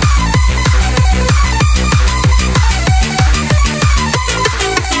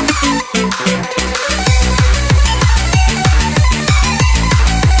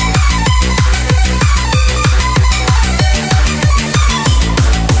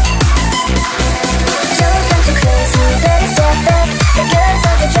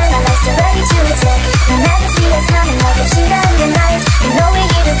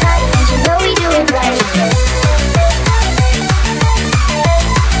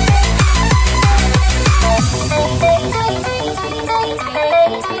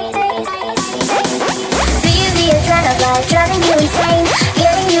 Driving you insane,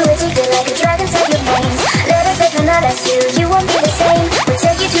 getting you addicted like a drug inside your veins. Let us hypnotize you, you won't be the same. We'll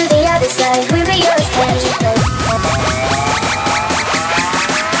take you to the other side, we'll be your escape.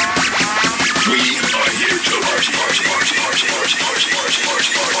 We are here to party.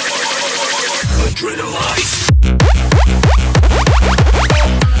 Adrenalized.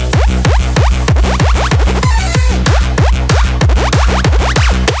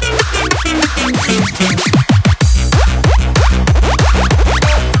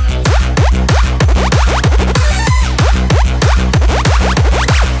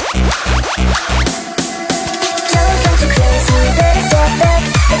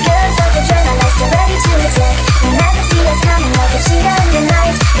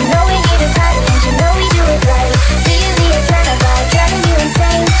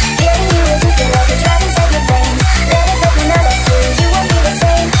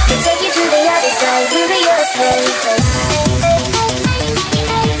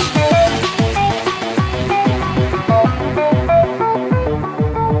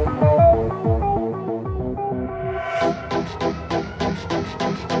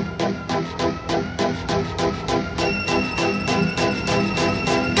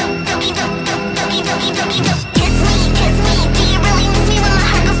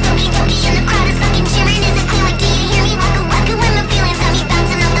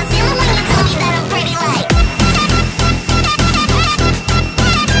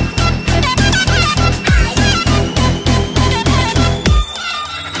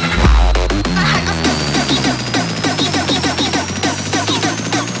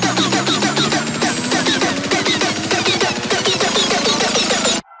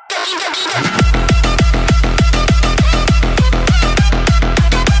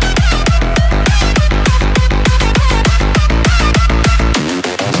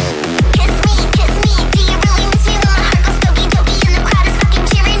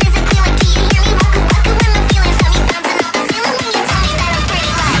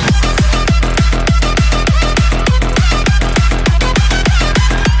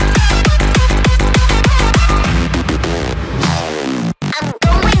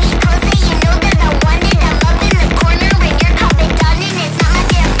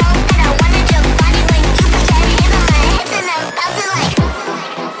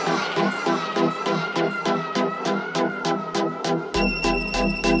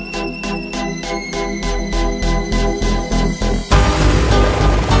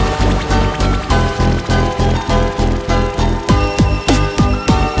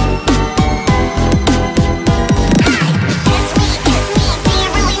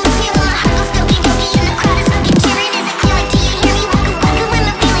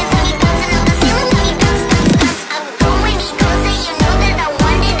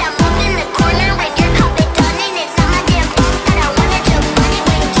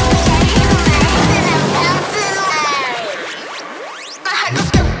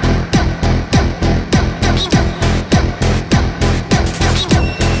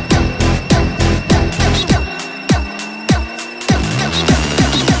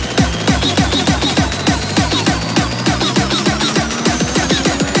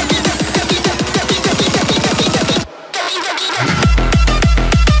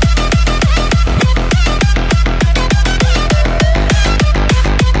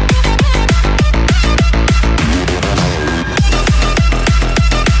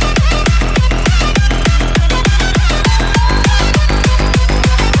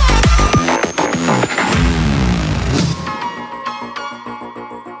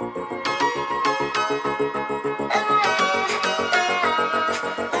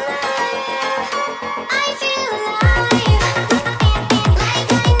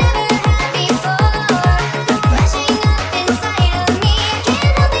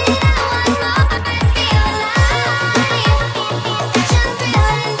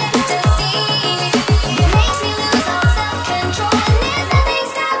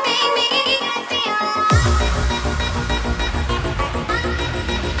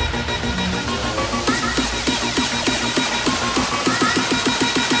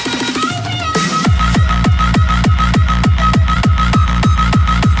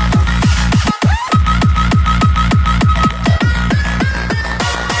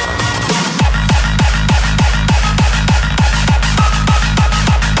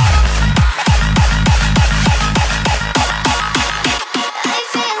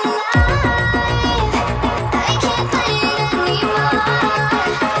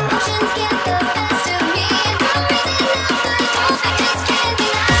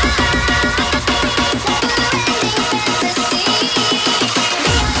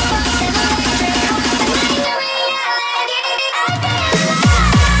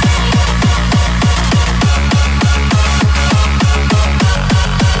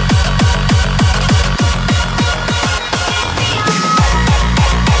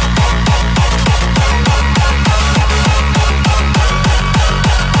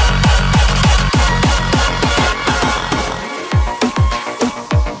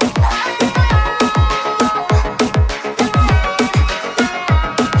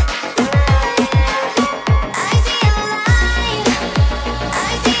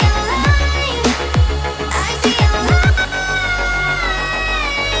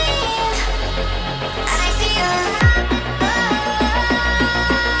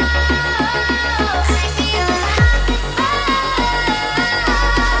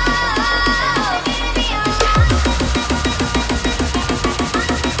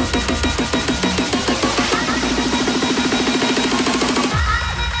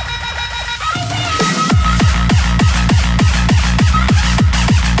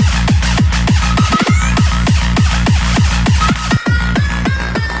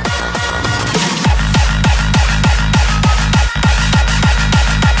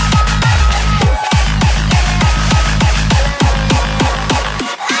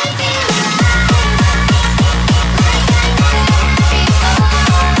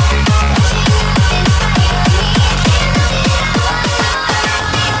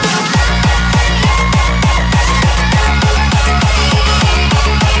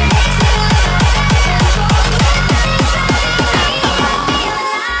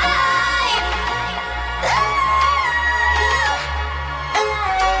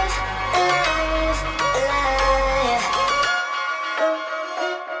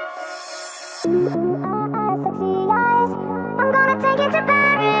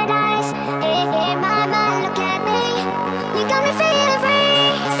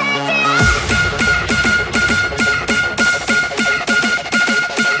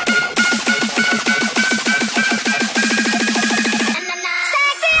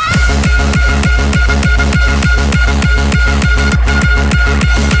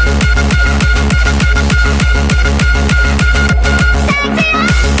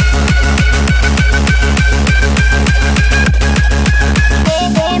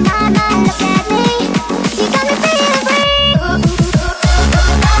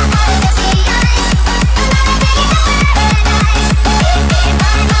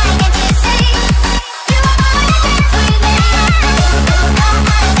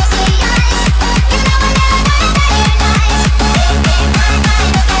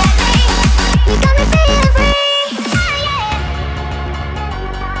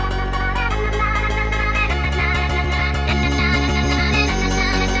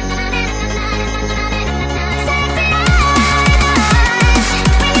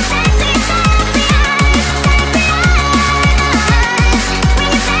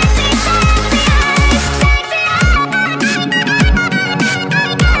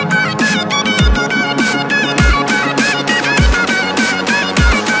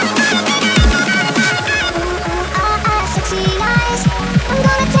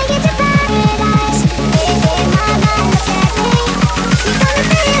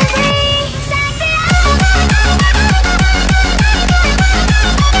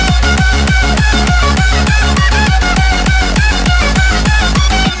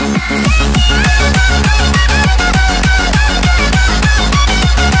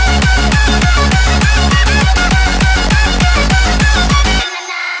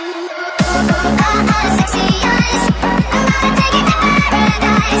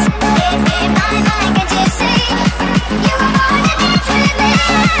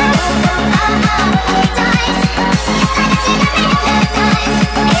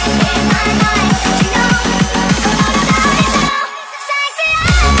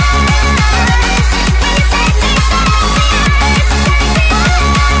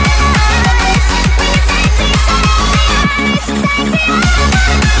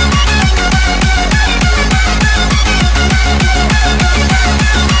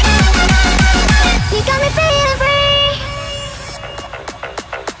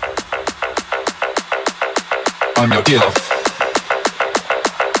 I'm your dealer.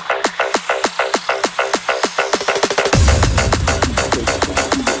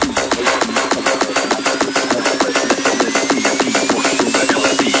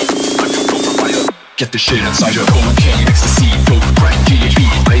 Get the shit inside your cocaine, ecstasy, dope, crack, GHB,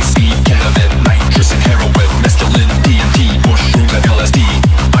 icy, cannabis, nitrous and heroin, mescaline, DMT, mushrooms and LSD.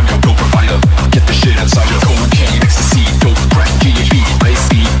 I'm your dope provider. Get the shit inside your cocaine, ecstasy, dope, crack, GHB,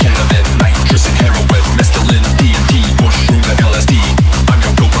 icy, cannabis, nitrous and heroin, mescaline, DMT, mushrooms and LSD. I'm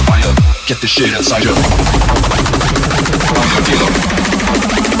your dope provider. Get the shit inside your. I'm your dealer.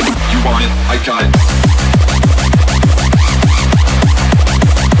 You want it? I got it.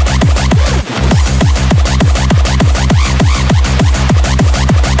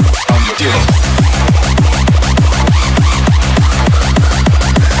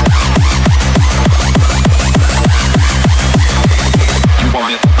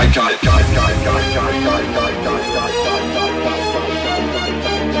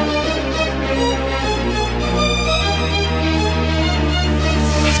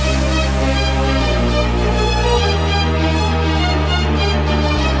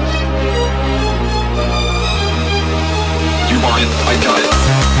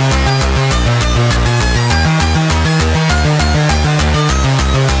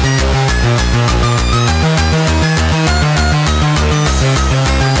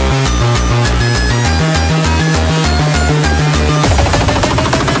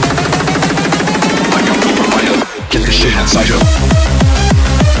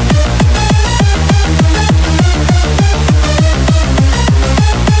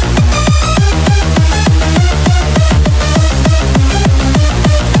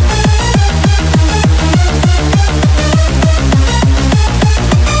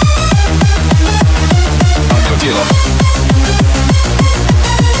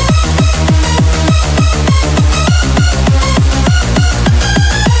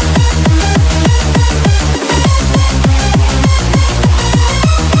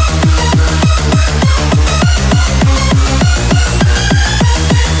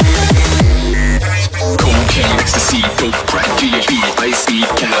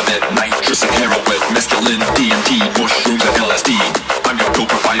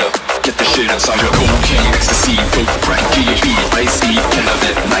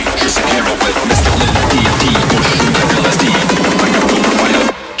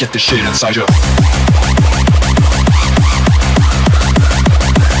 Get the shit inside you.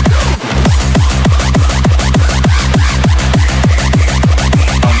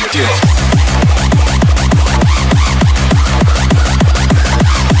 I'm your dealer.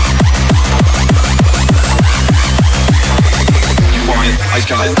 You want it? I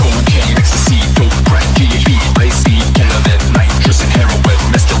got it. Cocaine, ecstasy, dope, crack, GHB, ice, ketamine, nitrous and heroin,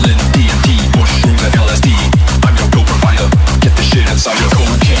 mescaline, DMT, mushrooms and LSD. I'm your dope provider. Get the shit inside your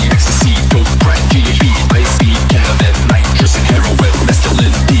cocaine, ecstasy, dope, crack, GHB, ice, ketamine, nitrous and heroin,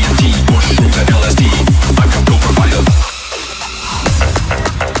 mescaline, DMT, mushrooms and LSD. I'm your dope provider.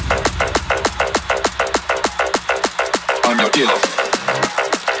 I'm your dealer.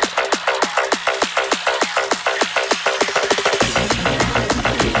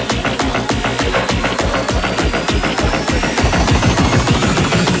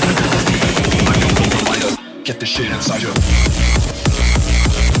 Get the shit inside you.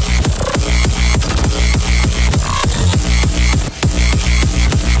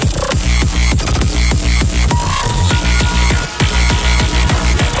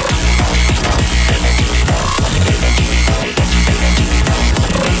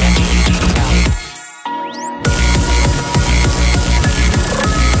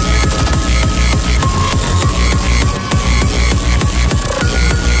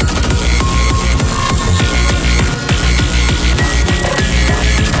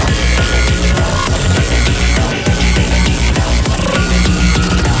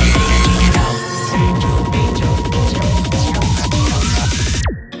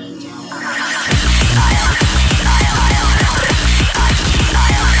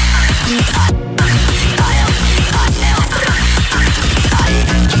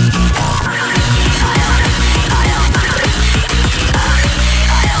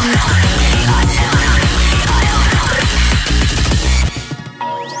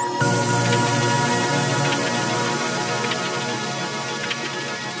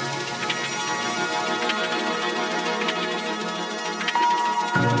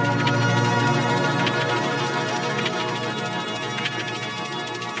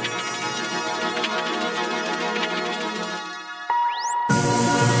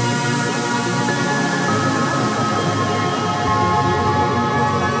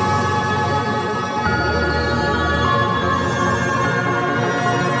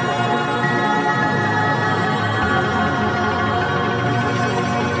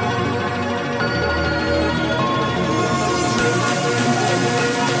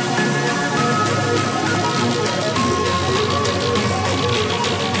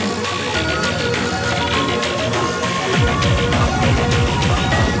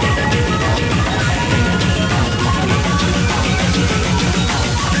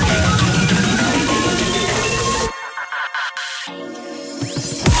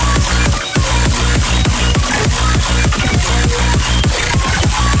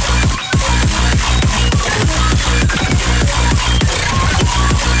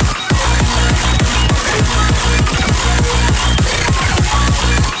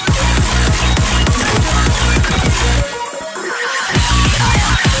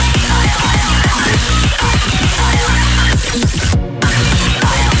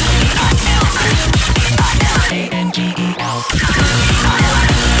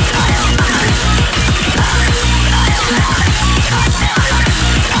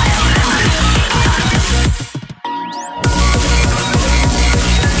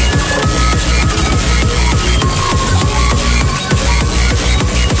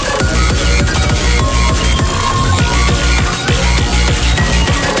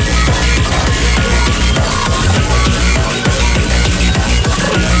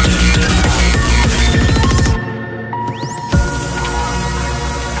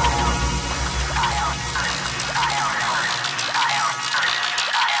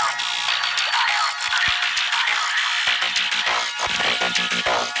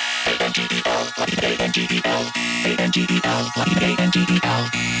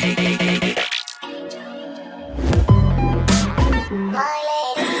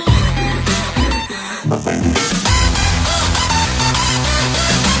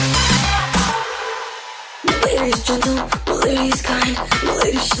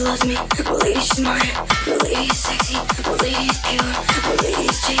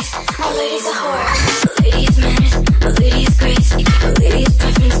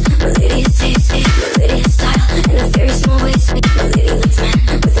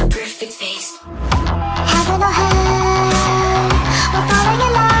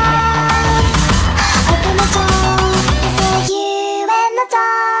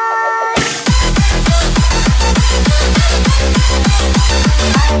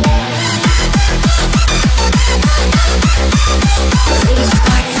 I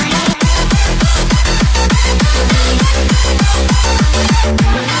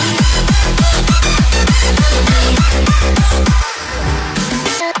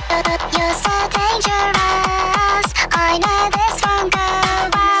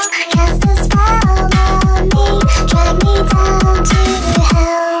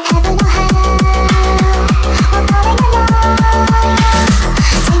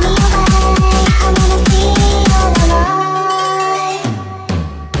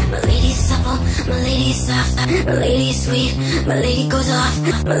goes off,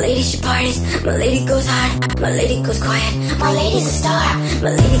 my lady she parties, my lady goes hard, my lady goes quiet, my lady's a star,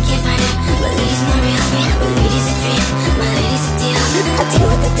 my lady can't find it, my lady's not real, my lady's a dream, my lady's a deal, I deal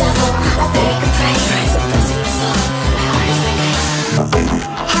with the devil, I pay a good price, suppressing my soul, my heart is like ice.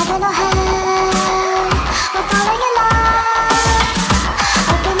 Heaven or hell, we're falling in love,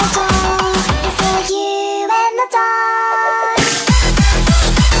 open the door, it's for you and the dark.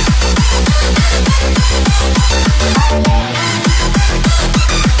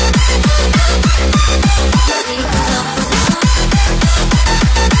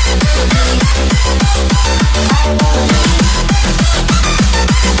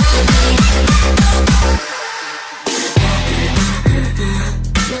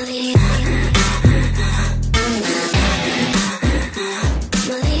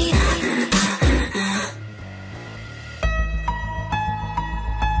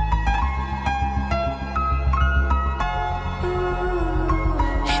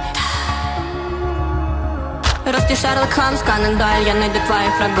 Русский Шерлок Холмс, Конан Дойль, я найду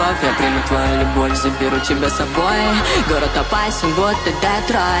твоих врагов. Я приму твою любовь, заберу тебя с собой. Город опасен, будто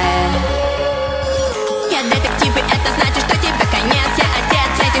Детройт. Я детектив, и это значит, что тебе конец. Я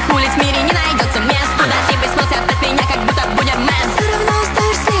отец, этих улиц в мире не найдется мест. Куда ты бы смылся от меня, как будто будем мест. Все равно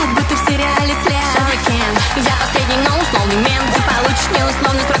оставишь след, будто в сериале след. So we can. Я последний, но условный мент. Ты получишь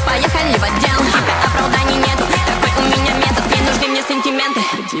неусловный срок, поехали в отдел. Тебе оправданий нету, такой у меня метод. Не нужны мне сантименты,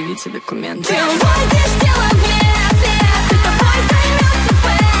 предъявите документы. Ты уводишь дело в лес, лес. И тобой займется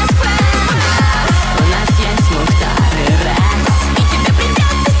фэс. У нас есть Мухтар и Рекс, и тебе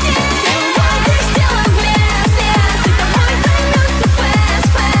придется сесть. Ты уводишь дело в лес, лес. И тобой займется фэс.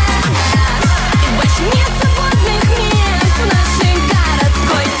 И больше нет свободных мест в нашей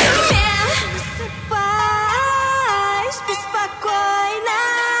городской тюрьме. Засыпай, спи спокойно.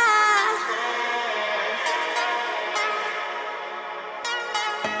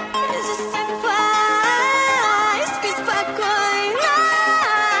 Засыпай, спи спокойно.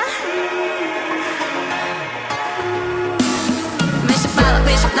 Вышибала,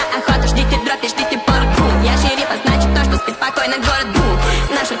 вышел на охоту, ждите дропи, ждите порку. Я шериф, а значит то, что спит спокойно город Бу.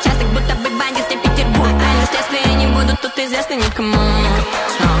 Наш участок будто бы бандитский Петербург. Тайны следствия не будут тут известны никому.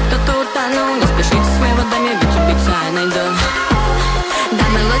 Снова кто-то утонул, не спешите в своего доме, ведь убийца я найду. Да,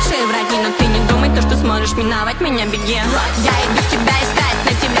 мы лучшие враги, но ты не думай то, что сможешь миновать меня, беги. Я иду к